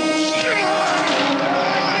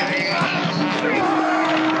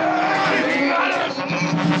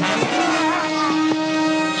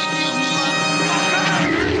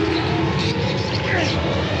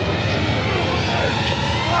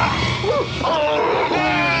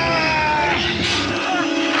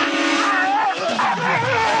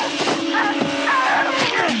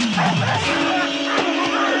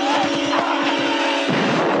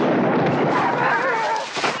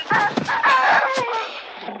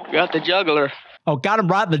 Got the jugular. Oh, got him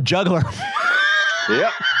right in the jugular.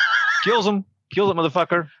 Yep. Kills him. Kills that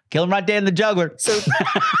motherfucker. Kill him right there in the jugular. So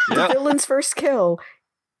the villain's first kill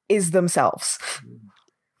is themselves.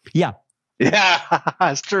 Yeah. Yeah,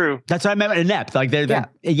 it's true. That's what I meant inept. Like,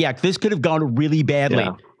 this could have gone really badly.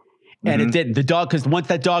 Yeah. And it didn't. The dog, because once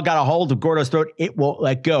that dog got a hold of Gordo's throat, it won't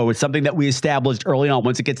let go. It's something that we established early on.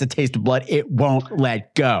 Once it gets a taste of blood, it won't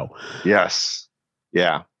let go. Yes.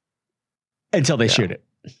 Yeah. Until they shoot it.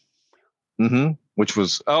 Mm-hmm. Which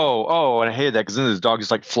was, and I hated that because then this dog just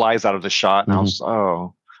like flies out of the shot. And I was,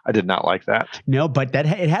 I did not like that. No, but it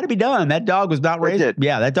had to be done. That dog was not raised.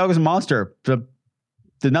 Yeah, that dog was a monster.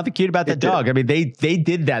 There's nothing cute about that dog. I mean, they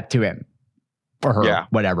did that to him. Or her,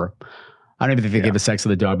 whatever. I don't even think they gave a sex to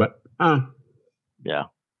the dog, but. Yeah.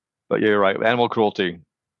 But you're right. Animal cruelty.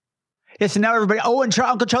 Yeah, so now everybody, and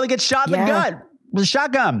Uncle Charlie gets shot in the gut with a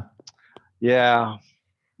shotgun. Yeah.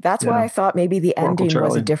 That's why I thought maybe the ending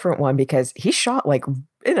was a different one, because he shot like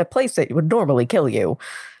in a place that would normally kill you.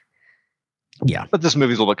 Yeah. But this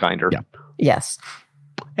movie's a little kinder. Yeah. Yes.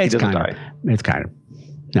 It's kind of. It's kind of.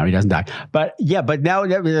 No, he doesn't die. But now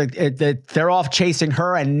they're off chasing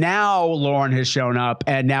her, and now Lauren has shown up,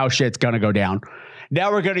 and now shit's going to go down. Now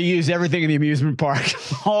we're going to use everything in the amusement park,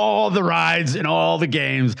 all the rides and all the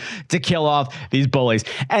games to kill off these bullies.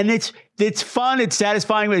 And it's fun. It's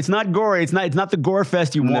satisfying. But it's not gory. It's not the gore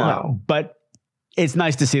fest you want. But it's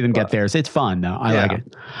nice to see them get theirs. It's fun, though. I like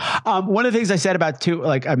it. One of the things I said about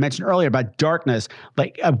like I mentioned earlier about darkness,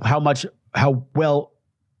 like how well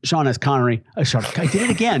Sean S. Connery, I did it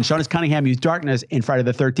again. Sean S. Cunningham used darkness in Friday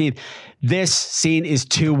the 13th. This scene is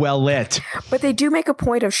too well lit. But they do make a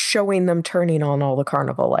point of showing them turning on all the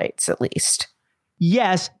carnival lights, at least.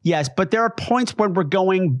 Yes. But there are points when we're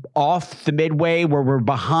going off the midway, where we're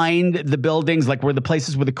behind the buildings, like where the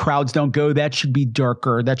places where the crowds don't go. That should be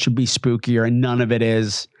darker. That should be spookier. And none of it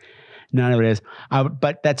is.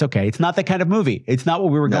 But that's okay. It's not that kind of movie. It's not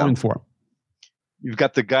what we were going for. You've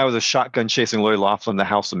got the guy with a shotgun chasing Lori Loughlin in the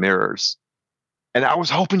House of Mirrors. And I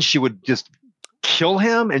was hoping she would just kill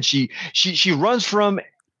him. And she runs from him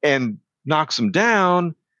and knocks him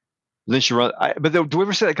down. Then she runs. But do we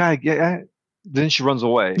ever see that guy? Then she runs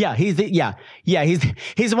away. Yeah, he's the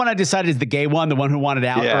one I decided is the gay one, the one who wanted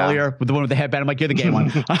out earlier, with the one with the headband. I'm like, you're the gay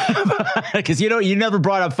one, because you never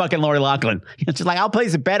brought up fucking Lori Loughlin. It's just like, I'll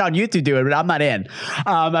place a bet on you to do it, but I'm not in.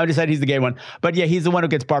 I decided he's the gay one, but yeah, he's the one who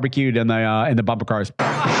gets barbecued in the bumper cars.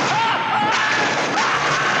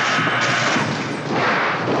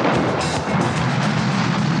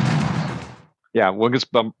 Yeah, one gets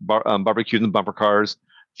barbecued in the bumper cars.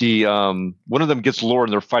 One of them gets Lauren.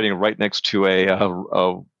 They're fighting right next to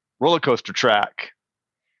a roller coaster track.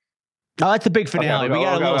 Oh, that's the big finale. We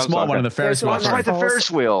got a little small one in the Ferris wheel. That's right, the Ferris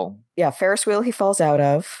wheel. Yeah, Ferris wheel he falls out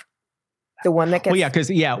of. The one that gets...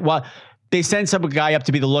 Well, they send some guy up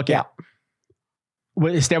to be the lookout.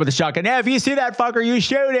 They stand with the shotgun. Yeah, if you see that fucker, you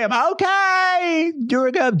shoot him. Okay.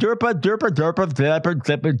 Derpa,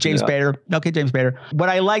 James Spader. Okay, James Spader. What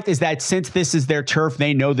I liked is that since this is their turf,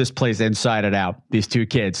 they know this place inside and out, these two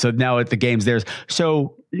kids. So now at the game's theirs.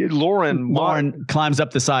 So Lauren climbs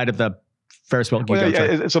up the side of the Ferris wheel.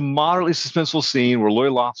 It's a moderately suspenseful scene where Lori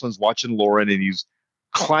Loughlin's watching Lauren, and he's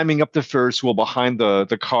climbing up the Ferris wheel behind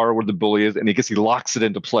the car where the bully is, and he locks it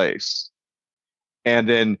into place. And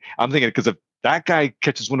then I'm thinking, because if that guy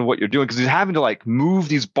catches wind of what you're doing, because he's having to like move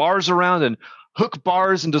these bars around and hook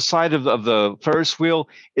bars into the side of the Ferris wheel.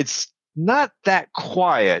 It's not that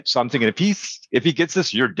quiet. So I'm thinking, if he gets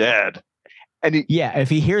this, you're dead. And if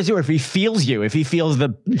he hears you, or if he feels you, if he feels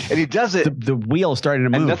and he does it, the wheel starting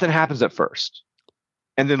to move, and nothing happens at first.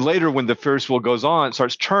 And then later, when the Ferris wheel goes on, it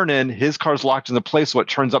starts turning. His car's locked into place, so it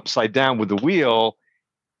turns upside down with the wheel,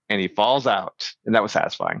 and he falls out. And that was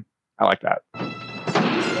satisfying. I like that.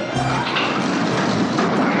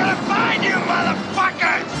 You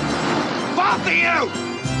motherfuckers! Both of you!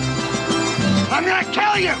 I'm gonna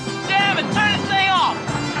kill you! Damn it, turn this thing off!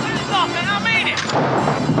 Turn this off, man, I mean it!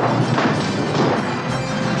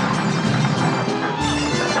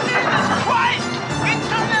 Jesus Christ! You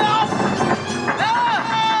turn it off!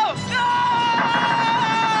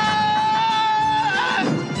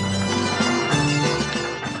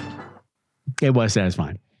 It was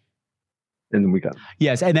satisfying. And then we got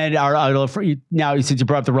yes, and then our now since you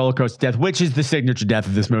brought up the roller coaster death, which is the signature death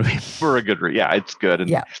of this movie, for a good reason. Yeah, it's good.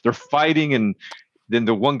 And they're fighting, and then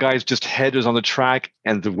the one guy's just head is on the track,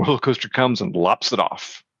 and the roller coaster comes and lops it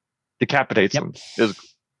off, decapitates him. You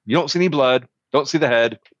don't see any blood, don't see the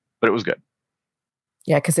head, but it was good.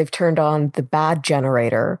 Yeah, because they've turned on the bad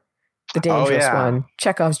generator, the dangerous one,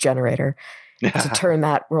 Chekhov's generator, to turn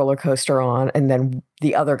that roller coaster on, and then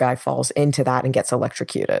the other guy falls into that and gets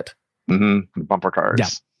electrocuted. Mm-hmm. Bumper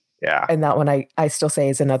cars. Yeah. And that one I still say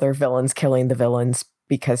is another villains killing the villains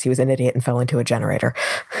because he was an idiot and fell into a generator.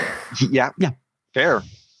 Yeah. Fair.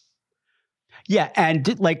 Yeah,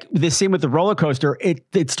 and like the scene with the roller coaster,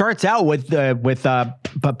 it starts out with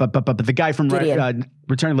the guy from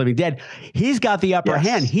Return of the Living Dead. He's got the upper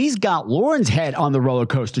hand. He's got Lauren's head on the roller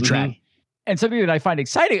coaster track. And something that I find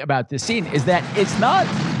exciting about this scene is that it's not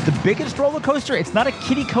the biggest roller coaster. It's not a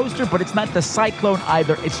kiddie coaster, but it's not the Cyclone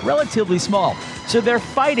either. It's relatively small. So they're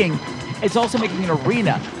fighting. It's also making an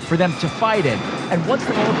arena for them to fight in. And once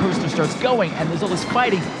the roller coaster starts going and there's all this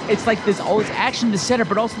fighting, it's like there's all this action in the center,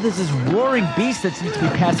 but also there's this roaring beast that seems to be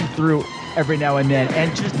passing through every now and then.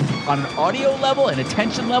 And just on an audio level and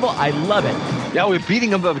attention level, I love it. Yeah, we're beating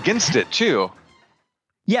them up against it too.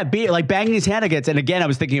 Yeah, like banging his hand against. And again, I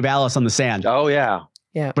was thinking of Alice on the Sand. Oh, yeah.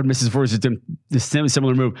 Yeah. But Mrs. Voorhees is doing this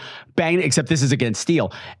similar move. Bang, except this is against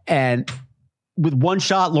steel. And with one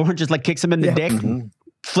shot, Lauren just like kicks him in the dick,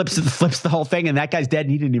 flips the whole thing, and that guy's dead,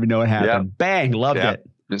 and he didn't even know what happened. Yeah. Bang, loved it.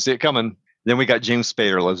 Didn't see it coming. Then we got James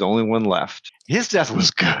Spader was the only one left. His death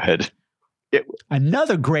was good.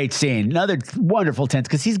 Another great scene, another wonderful tense,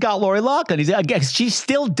 because he's got Lori Loughlin. She's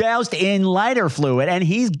still doused in lighter fluid, and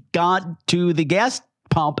he's gone to the gas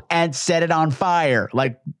pump and set it on fire,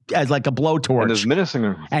 as a blowtorch. And is menacing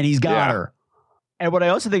her. And he's got her. And what I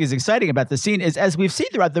also think is exciting about the scene is, as we've seen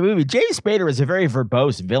throughout the movie, James Spader is a very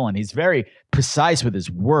verbose villain. He's very precise with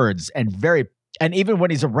his words and even when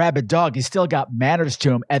he's a rabid dog, he's still got manners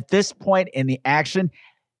to him. At this point in the action,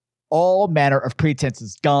 all manner of pretense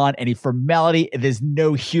is gone. Any formality, there's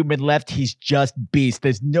no human left. He's just beast.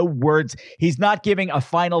 There's no words. He's not giving a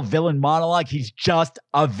final villain monologue. He's just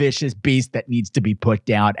a vicious beast that needs to be put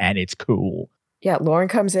down, and it's cool. Yeah, Lauren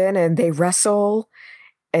comes in and they wrestle,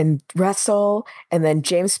 and then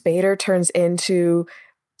James Spader turns into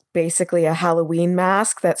basically a Halloween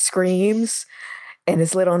mask that screams and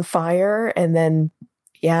is lit on fire, and then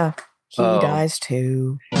he dies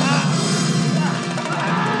too.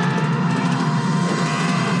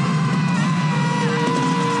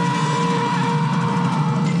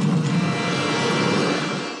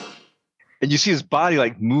 And you see his body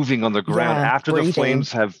like moving on the ground after breathing. The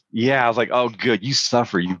flames have. Yeah, I was like, oh, good. You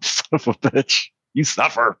suffer, you son of a bitch. You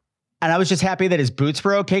suffer. And I was just happy that his boots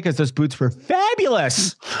were okay, because those boots were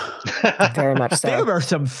fabulous. Very much so. There were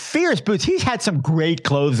some fierce boots. He's had some great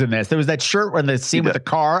clothes in this. There was that shirt when the scene with the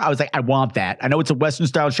car. I was like, I want that. I know it's a Western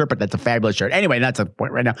style shirt, but that's a fabulous shirt. Anyway, that's a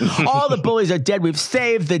point right now. All the bullies are dead. We've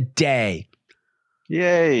saved the day.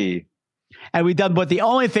 Yay. And we've done what the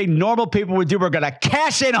only thing normal people would do. We're going to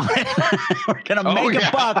cash in on it. We're going to make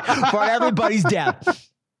a buck for everybody's death.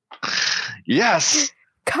 Yes.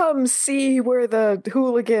 Come see where the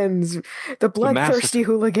bloodthirsty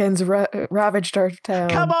hooligans ravaged our town.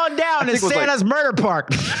 Come on down to Santa's murder park.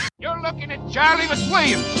 You're looking at Charlie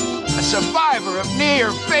McWilliams, a survivor of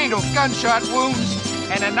near fatal gunshot wounds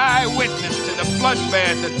and an eyewitness to the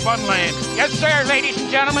bloodbath at Funland. Yes, sir, ladies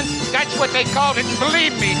and gentlemen, that's what they called it. And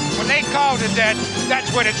believe me, when they called it that,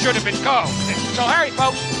 that's what it should have been called. So hurry,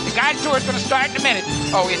 folks. The guided tour is going to start in a minute.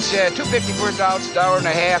 Oh, it's $2.50 for adults,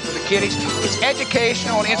 $1.50 for the kiddies. It's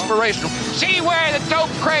educational and inspirational. See where the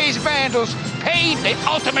dope-crazed vandals paid the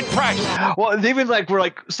ultimate price. Well, even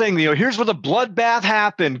we're saying, here's where the bloodbath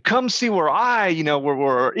happened. Come see where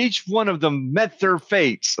where each one of them met their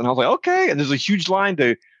fates. And I was like, okay. And there's a huge line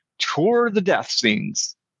to tour the death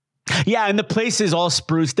scenes. Yeah, and the place is all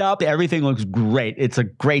spruced up. Everything looks great. It's a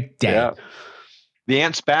great day. Yeah. The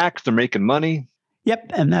aunt's back. They're making money.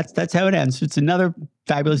 Yep, and that's how it ends. It's another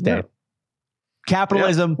fabulous day. Yeah.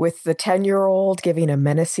 Capitalism. With the 10-year-old giving a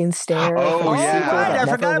menacing stare. Oh, yeah. Right.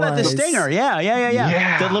 I forgot about the stinger.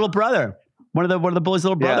 Yeah. The little brother. One of the bullies'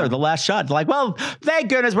 little brother, the last shot. Like, well, thank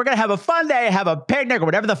goodness we're going to have a fun day, have a picnic or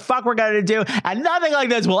whatever the fuck we're going to do. And nothing like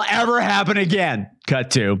this will ever happen again.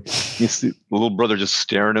 Cut to. You see the little brother just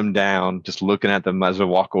staring him down, just looking at them as they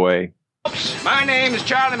walk away. My name is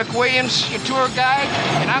Charlie McWilliams, your tour guide,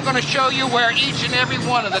 and I'm going to show you where each and every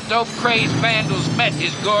one of the dope-crazed vandals met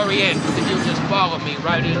his gory end. If you'll just follow me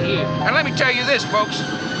right in here. And let me tell you this, folks.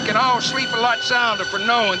 We can all sleep a lot sounder for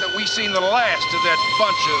knowing that we've seen the last of that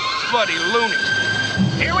bunch of slutty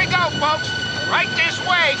loonies. Here we go, folks. Right this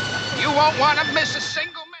way. You won't want to miss a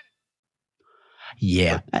single minute.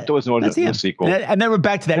 Yeah. There was no sequel. And then we're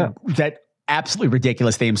back to that absolutely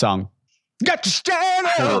ridiculous theme song. Got to stand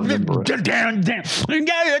up. Down.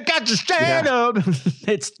 Got to stand up.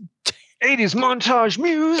 It's 80s montage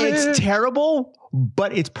music. It's terrible,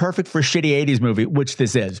 but it's perfect for a shitty 80s movie, which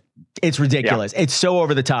this is. It's ridiculous. Yeah. It's so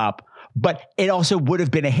over the top, but it also would have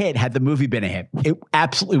been a hit had the movie been a hit. It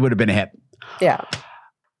absolutely would have been a hit. Yeah.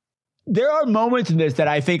 There are moments in this that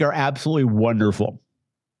I think are absolutely wonderful.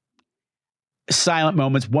 Silent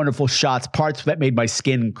moments, wonderful shots, parts that made my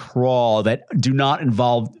skin crawl that do not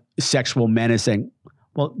involve sexual menacing.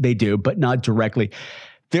 Well, they do, but not directly.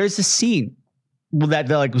 There's a scene that,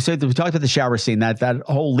 like we said, we talked about the shower scene. That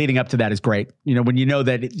whole leading up to that is great. You know, when you know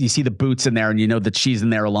that you see the boots in there and you know that she's in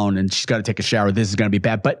there alone and she's got to take a shower, this is going to be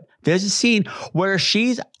bad. But there's a scene where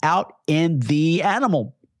she's out in the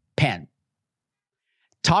animal pen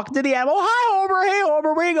talking to the animal. Hi, Homer. Hey,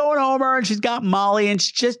 Homer. Where you going, Homer? And she's got Molly and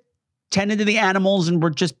she's just tending to the animals, and we're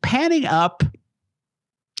just panning up.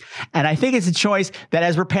 And I think it's a choice that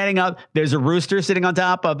as we're panning up, there's a rooster sitting on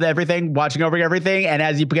top of everything, watching over everything. And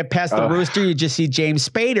as you get past the rooster, you just see James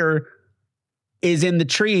Spader is in the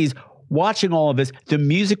trees watching all of this. The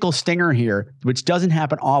musical stinger here, which doesn't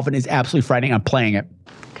happen often, is absolutely frightening. I'm playing it.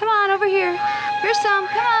 Come on, over here. Here's some.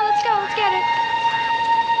 Come on, let's go. Let's get it.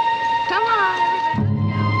 Come on, everybody.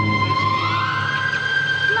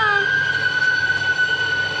 Come on.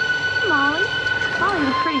 Molly. Molly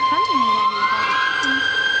was pretty touching me.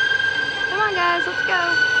 Come on, guys, let's go.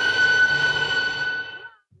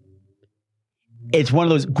 It's one of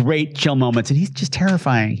those great chill moments, and he's just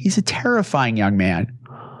terrifying. He's a terrifying young man.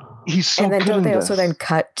 He's so And then good don't in they this. also then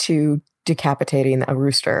cut to decapitating a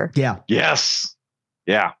rooster? Yeah. Yes.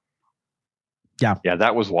 Yeah. Yeah. Yeah,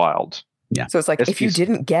 that was wild. Yeah. So it's like, if you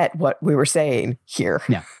didn't get what we were saying here.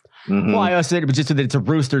 Yeah. Mm-hmm. Well, I also said it was just that it's a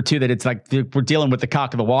rooster too, that it's like we're dealing with the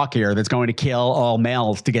cock of the walk here that's going to kill all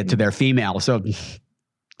males to get to their female. So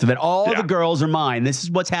that all the girls are mine. This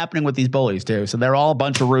is what's happening with these bullies too. So they're all a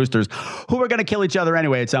bunch of roosters who are going to kill each other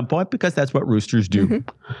anyway at some point because that's what roosters do. Mm-hmm.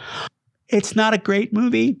 It's not a great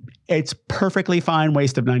movie. It's perfectly fine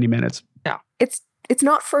waste of 90 minutes. Yeah. It's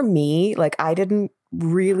not for me. Like, I didn't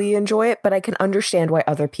really enjoy it, but I can understand why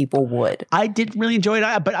other people would. I didn't really enjoy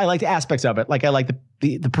it, but I like the aspects of it. Like, I like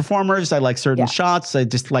the performers. I like certain shots. I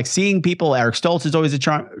just like seeing people. Eric Stoltz is always a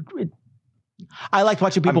charm. I like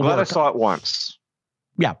watching people I'm glad work. I saw it once.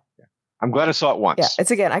 Yeah. I'm glad I saw it once. Yeah.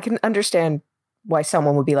 It's again, I can understand why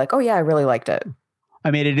someone would be like, oh yeah, I really liked it.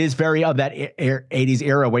 I mean, it is very of that 80s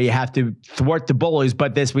era where you have to thwart the bullies,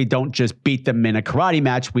 but this, we don't just beat them in a karate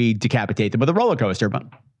match. We decapitate them with a roller coaster.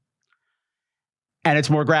 And it's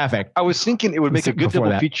more graphic. I was thinking it would make a good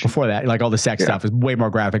double feature. Before that, like all the sex stuff is way more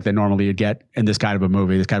graphic than normally you'd get in this kind of a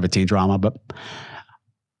movie, this kind of a teen drama. But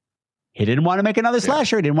he didn't want to make another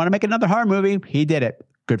slasher. He didn't want to make another horror movie. He did it.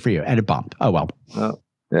 Good for you. And it bombed. Oh, well.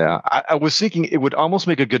 Yeah. I was thinking it would almost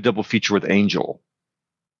make a good double feature with Angel.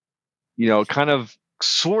 You know, kind of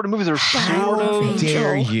sort of movies that are sort of. How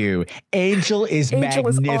dare you? Angel is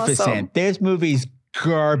magnificent. Awesome. This movie's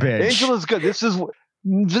garbage. Angel is good.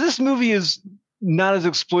 This movie is not as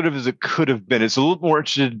exploitive as it could have been. It's a little more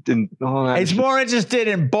interested in. It's more interested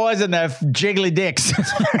in boys and their jiggly dicks.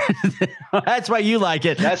 That's why you like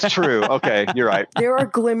it. That's true. Okay, you're right. There are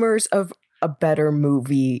glimmers of a better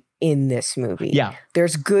movie in this movie. Yeah.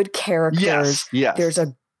 There's good characters. Yes. There's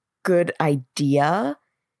a good idea.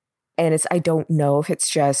 And I don't know if it's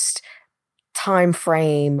just time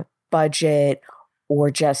frame, budget, or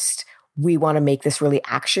just we want to make this really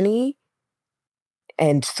action-y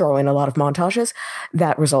and throw in a lot of montages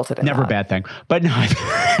that resulted in never that. A bad thing. But no,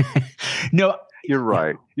 no. You're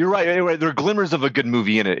right. You're right. Anyway, there are glimmers of a good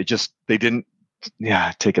movie in it. It just, they didn't,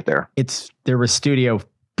 take it there. There was studio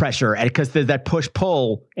pressure, and because there's that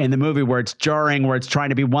push-pull in the movie where it's jarring, where it's trying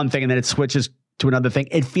to be one thing and then it switches to another thing.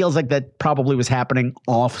 It feels like that probably was happening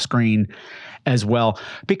off screen as well.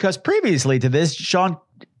 Because previously to this, Sean,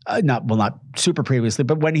 not super previously,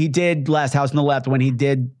 but when he did Last House on the Left, when he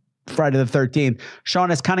did Friday the 13th, Sean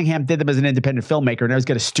S. Cunningham did them as an independent filmmaker and always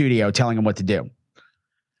got a studio telling him what to do.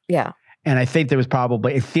 Yeah. And I think there was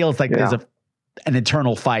probably, it feels like there's an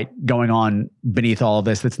internal fight going on beneath all of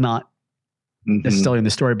this that's not necessarily in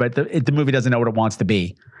the story, but the movie doesn't know what it wants to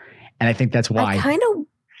be. And I think that's why.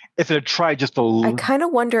 If it had tried just a little. I kind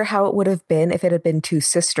of wonder how it would have been if it had been two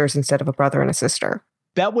sisters instead of a brother and a sister.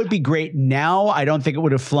 That would be great now. I don't think it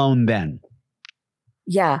would have flown then.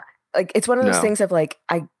 Yeah. Like, it's one of those things of like,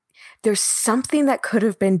 there's something that could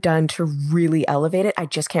have been done to really elevate it. I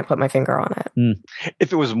just can't put my finger on it.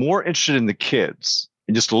 If it was more interested in the kids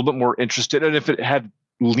and just a little bit more interested, and if it had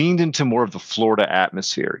leaned into more of the Florida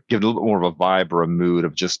atmosphere, give it a little bit more of a vibe or a mood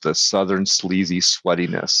of just the southern sleazy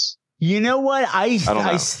sweatiness. You know what? I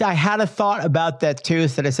had a thought about that too.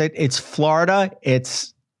 So I said, it's Florida.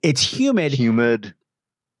 It's humid.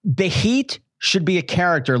 The heat should be a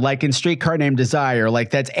character, like in Streetcar Named Desire. Like,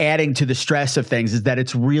 that's adding to the stress of things, is that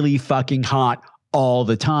it's really fucking hot all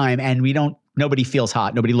the time. And nobody feels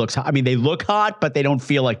hot. Nobody looks hot. I mean, they look hot, but they don't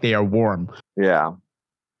feel like they are warm. Yeah.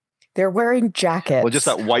 They're wearing jackets. Well, just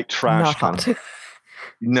that white trash kind of.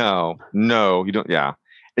 No, you don't. Yeah.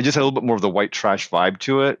 It just had a little bit more of the white trash vibe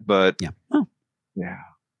to it, but yeah.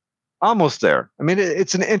 Almost there. I mean,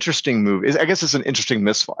 it's an interesting movie. I guess it's an interesting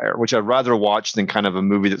misfire, which I'd rather watch than kind of a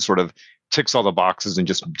movie that sort of ticks all the boxes and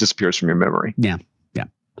just disappears from your memory. Yeah.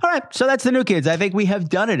 All right. So that's the New Kids. I think we have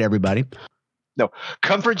done it, everybody. No.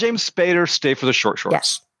 Come for James Spader. Stay for the short shorts.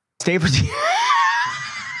 Yes. Stay for...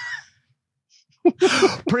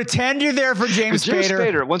 Pretend you're there for James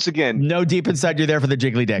Spader. Once again. No, deep inside, you're there for the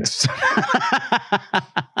Jiggly Dicks.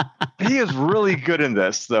 He is really good in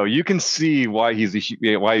this, though. You can see why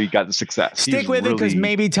why he got the success. Stick with it, because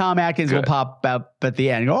maybe Tom Atkins will pop up at the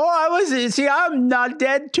end. I'm not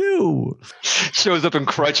dead too. Shows up in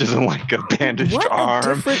crutches and like a bandaged arm. What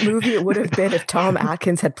a different movie it would have been if Tom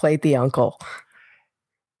Atkins had played the uncle.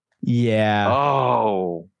 Yeah.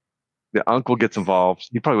 Oh. The uncle gets involved.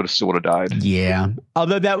 He probably still would have died. Yeah.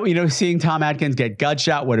 Although that, seeing Tom Atkins get gut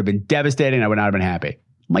shot would have been devastating. I would not have been happy.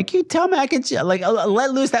 I'm like, you Tom Atkins, like,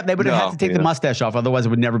 let loose that. They would have had to take the mustache off. Otherwise, I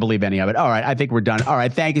would never believe any of it. All right. I think we're done. All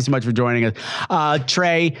right. Thank you so much for joining us.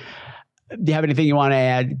 Trey, do you have anything you want to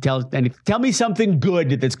add? Tell me something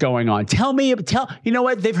good that's going on. You know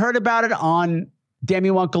what? They've heard about it on Damn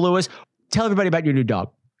You Uncle Lewis. Tell everybody about your new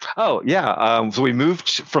dog. Oh, yeah. So we moved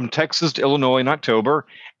from Texas to Illinois in October,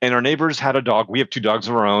 and our neighbors had a dog. We have 2 dogs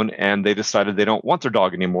of our own, and they decided they don't want their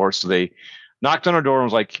dog anymore. So they knocked on our door and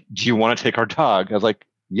was like, do you want to take our dog? I was like,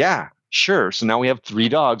 yeah, sure. So now we have 3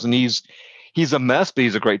 dogs, and he's a mess, but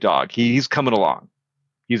he's a great dog. He's coming along.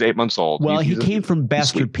 He's 8 months old. Well, he came from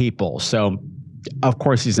Bastard People, so of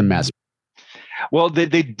course he's a mess. Well,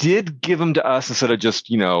 they did give him to us instead of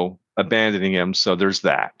just, abandoning him. So there's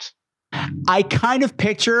that. I kind of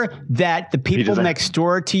picture that the people next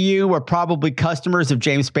door to you were probably customers of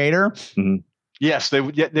James Spader. Mm-hmm. Yes, they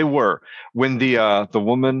were. When the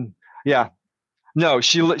woman, no,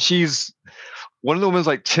 she's one of the women's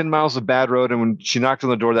like 10 miles of bad road, and when she knocked on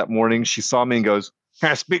the door that morning, she saw me and goes,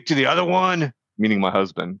 "Can I speak to the other one?" Meaning my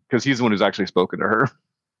husband, because he's the one who's actually spoken to her.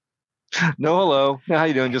 No, hello. How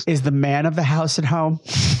you doing? Is the man of the house at home?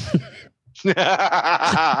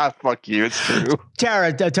 Fuck you, it's true.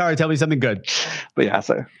 Tara, tell me something good. But yeah,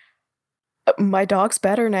 so my dog's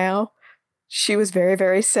better now. She was very,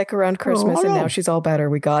 very sick around Christmas, and now she's all better.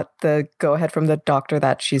 We got the go-ahead from the doctor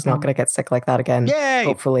that she's not going to get sick like that again. Yay!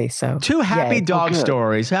 Hopefully. So 2 happy dog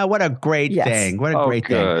stories. What a great thing. What a great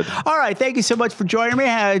thing. All right. Thank you so much for joining me.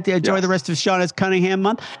 Enjoy the rest of Sean S. Cunningham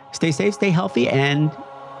month. Stay safe, stay healthy, and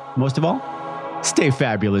most of all, stay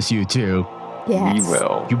fabulous, you too. Yes. We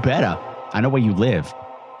will. You better. I know where you live.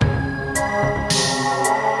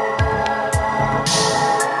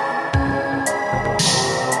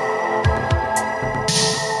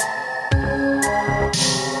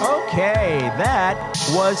 Okay, that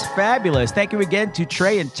was fabulous. Thank you again to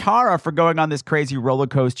Trey and Tara for going on this crazy roller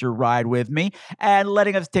coaster ride with me and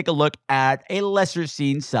letting us take a look at a lesser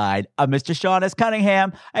seen side of Mr. Sean S.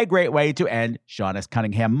 Cunningham, a great way to end Sean S.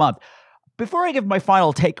 Cunningham month. Before I give my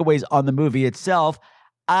final takeaways on the movie itself,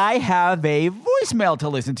 I have a voicemail to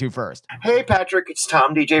listen to first. Hey, Patrick, it's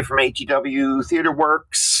Tom DJ from ATW Theater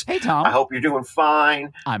Works. Hey, Tom. I hope you're doing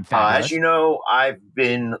fine. I'm fabulous. As you know, I've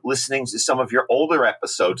been listening to some of your older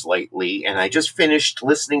episodes lately, and I just finished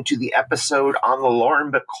listening to the episode on the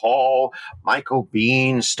Lauren Bacall, Michael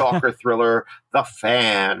Biehn stalker thriller, The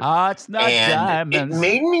Fan. It's not diamonds. It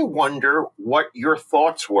made me wonder what your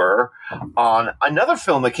thoughts were on another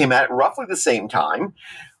film that came out at roughly the same time,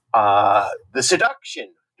 The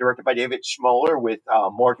Seduction, directed by David Schmoller with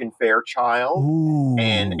Morgan Fairchild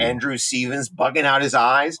and Andrew Stevens bugging out his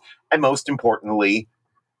eyes, and most importantly,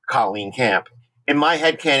 Colleen Camp. In my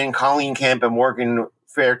headcanon, Colleen Camp and Morgan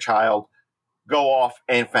Fairchild go off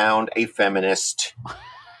and found a feminist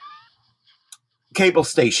cable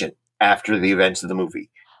station after the events of the movie.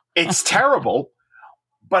 It's terrible,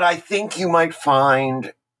 but I think you might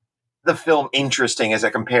find the film interesting as a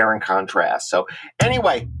compare and contrast. So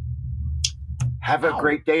anyway, have a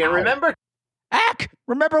great day. And remember...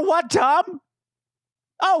 Remember what, Tom?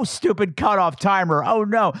 Oh, stupid cutoff timer. Oh,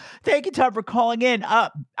 no. Thank you, Tom, for calling in.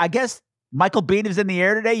 I guess Michael Biehn is in the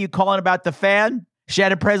air today. You calling about The Fan?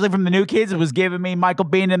 Shannon Presley from the New Kids was giving me Michael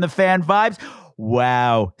Biehn and The Fan vibes.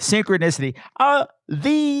 Wow. Synchronicity.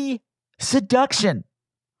 The Seduction.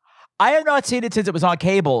 I have not seen it since it was on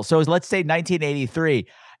cable. So it was, let's say, 1983.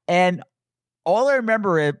 And all I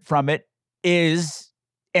remember from it is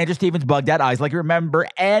Andrew Stevens' bugged out eyes, like you remember,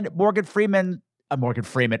 and Morgan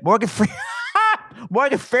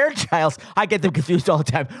Fairchild's. I get them confused all the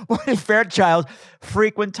time. Morgan Fairchild's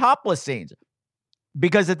frequent topless scenes.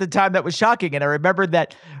 Because at the time that was shocking. And I remember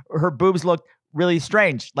that her boobs looked really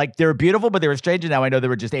strange. Like they were beautiful, but they were strange. And now I know they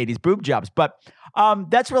were just 80s boob jobs. But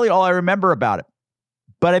that's really all I remember about it.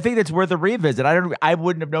 But I think that's worth a revisit. I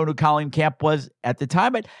wouldn't have known who Colleen Camp was at the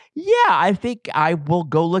time. But yeah, I think I will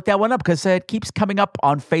go look that one up because it keeps coming up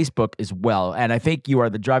on Facebook as well. And I think you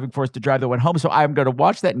are the driving force to drive that one home. So I'm going to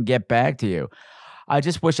watch that and get back to you. I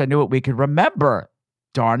just wish I knew what we could remember.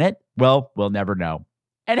 Darn it. Well, we'll never know.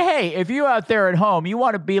 And hey, if you out there at home, you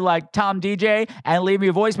want to be like Tom DJ and leave me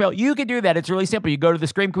a voicemail, you can do that. It's really simple. You go to the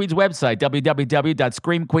Scream Queens website,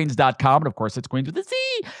 www.screamqueens.com. And of course, it's Queens with a Z.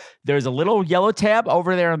 There's a little yellow tab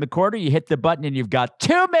over there in the corner. You hit the button and you've got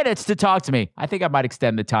 2 minutes to talk to me. I think I might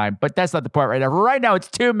extend the time, but that's not the point right now. Right now, it's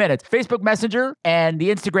 2 minutes. Facebook Messenger and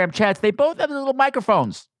the Instagram chats, they both have little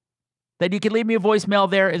microphones. Then you can leave me a voicemail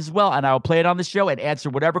there as well, and I'll play it on the show and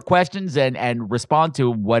answer whatever questions and respond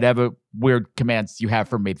to whatever weird commands you have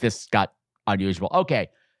for me. This got unusual. Okay,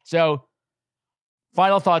 so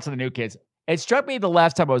final thoughts on the New Kids. It struck me the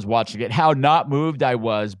last time I was watching it how not moved I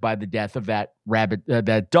was by the death of that rabbit,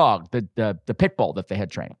 that dog, the pit bull that they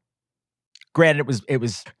had trained. Granted, it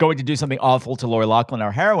was going to do something awful to Lori Loughlin,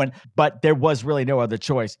 our heroine, but there was really no other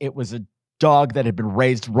choice. It was a dog that had been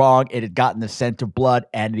raised wrong. It had gotten the scent of blood,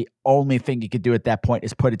 and the only thing you could do at that point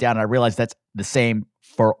is put it down. And I realized that's the same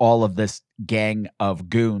for all of this gang of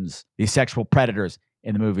goons, these sexual predators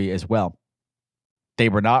in the movie as well. They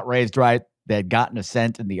were not raised right. They had gotten a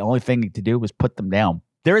scent, and the only thing to do was put them down.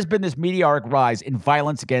 There has been this meteoric rise in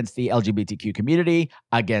violence against the LGBTQ community,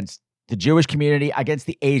 against the Jewish community, against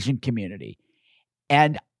the Asian community.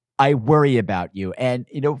 And I worry about you. And,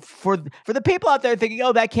 you know, for the people out there thinking,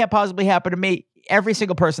 oh, that can't possibly happen to me, every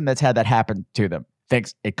single person that's had that happen to them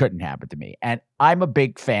thinks it couldn't happen to me. And I'm a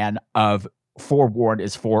big fan of forewarned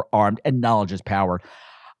is forearmed and knowledge is power.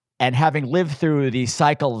 And having lived through these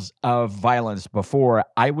cycles of violence before,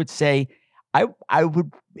 I would say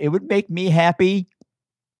it would make me happy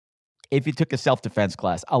if you took a self-defense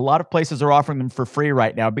class. A lot of places are offering them for free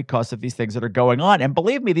right now because of these things that are going on. And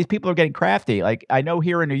believe me, these people are getting crafty. Like I know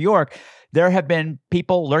here in New York, there have been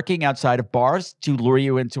people lurking outside of bars to lure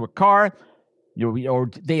you into a car. Or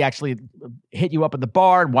they actually hit you up at the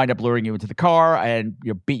bar and wind up luring you into the car and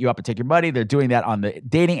beat you up and take your money. They're doing that on the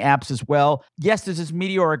dating apps as well. Yes, there's this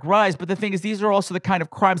meteoric rise, but the thing is, these are also the kind of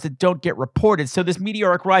crimes that don't get reported. So this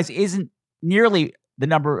meteoric rise isn't nearly the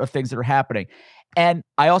number of things that are happening. And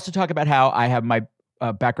I also talk about how I have my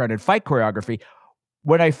background in fight choreography.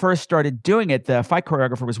 When I first started doing it, the fight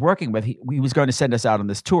choreographer was working with, he was going to send us out on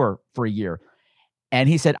this tour for a year. And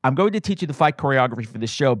he said, I'm going to teach you the fight choreography for this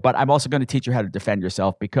show, but I'm also going to teach you how to defend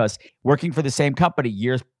yourself, because working for the same company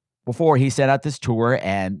years before, he sent out this tour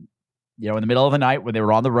and, in the middle of the night when they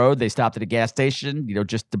were on the road, they stopped at a gas station,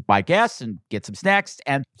 just to buy gas and get some snacks.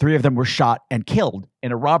 And 3 of them were shot and killed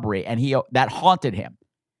in a robbery. And that haunted him.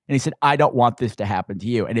 And he said, I don't want this to happen to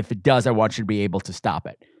you. And if it does, I want you to be able to stop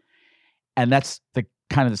it. And that's the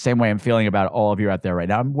kind of the same way I'm feeling about all of you out there right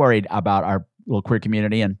now. I'm worried about our little queer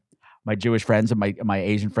community and my Jewish friends and my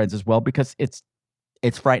Asian friends as well, because it's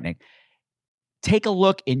frightening. Take a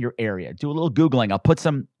look in your area. Do a little Googling. I'll put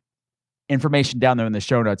some information down there in the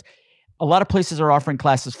show notes. A lot of places are offering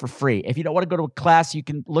classes for free. If you don't want to go to a class, you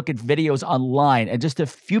can look at videos online and just a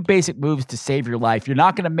few basic moves to save your life. You're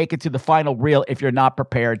not going to make it to the final reel if you're not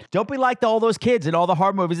prepared. Don't be like all those kids in all the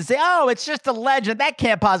horror movies and say, oh, it's just a legend. That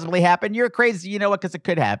can't possibly happen. You're crazy. You know what? Because it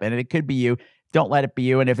could happen, and it could be you. Don't let it be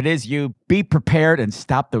you. And if it is you, be prepared and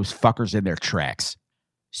stop those fuckers in their tracks.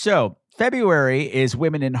 So, February is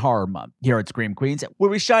Women in Horror Month here at Scream Queens, where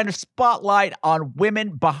we shine a spotlight on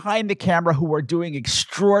women behind the camera who are doing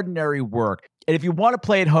extraordinary work. And if you want to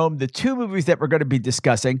play at home, the two movies that we're going to be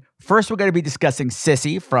discussing, first we're going to be discussing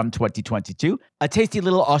Sissy from 2022, a tasty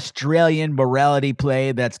little Australian morality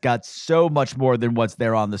play that's got so much more than what's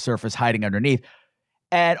there on the surface hiding underneath.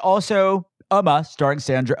 And also Uma, starring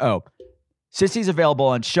Sandra Oh. Sissy's available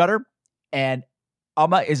on Shudder, and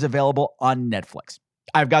Uma is available on Netflix.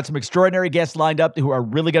 I've got some extraordinary guests lined up who are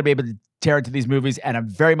really going to be able to tear into these movies, and I'm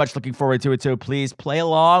very much looking forward to it, so please play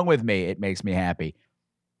along with me. It makes me happy.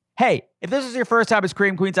 Hey, if this is your first time at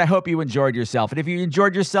Scream Queens, I hope you enjoyed yourself. And if you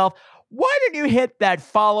enjoyed yourself, why don't you hit that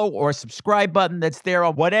follow or subscribe button that's there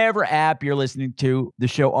on whatever app you're listening to the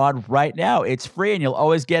show on right now. It's free, and you'll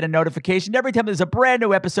always get a notification every time there's a brand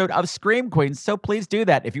new episode of Scream Queens, so please do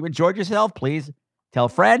that. If you enjoyed yourself, please tell a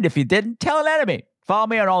friend. If you didn't, tell an enemy. Follow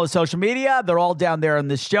me on all the social media. They're all down there in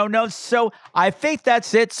the show notes. So I think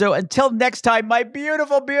that's it. So until next time, my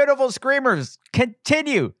beautiful, beautiful screamers,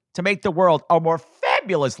 continue to make the world a more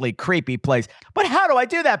fabulously creepy place. But how do I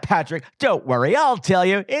do that, Patrick? Don't worry, I'll tell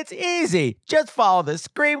you. It's easy. Just follow the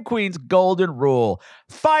Scream Queen's golden rule.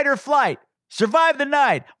 Fight or flight. Survive the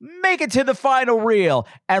night. Make it to the final reel.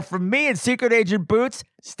 And from me and Secret Agent Boots,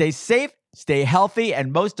 stay safe, stay healthy,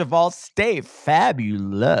 and most of all, stay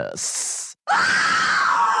fabulous.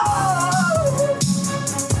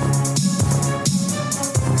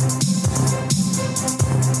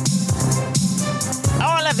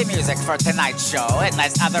 All of the music for tonight's show,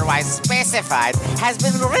 unless otherwise specified, has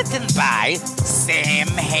been written by Sam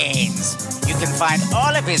Haynes. You can find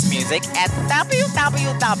all of his music at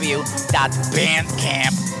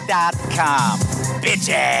www.bandcamp.com.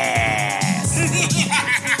 Bitches!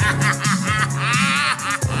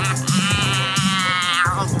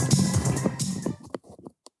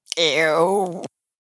 Ew.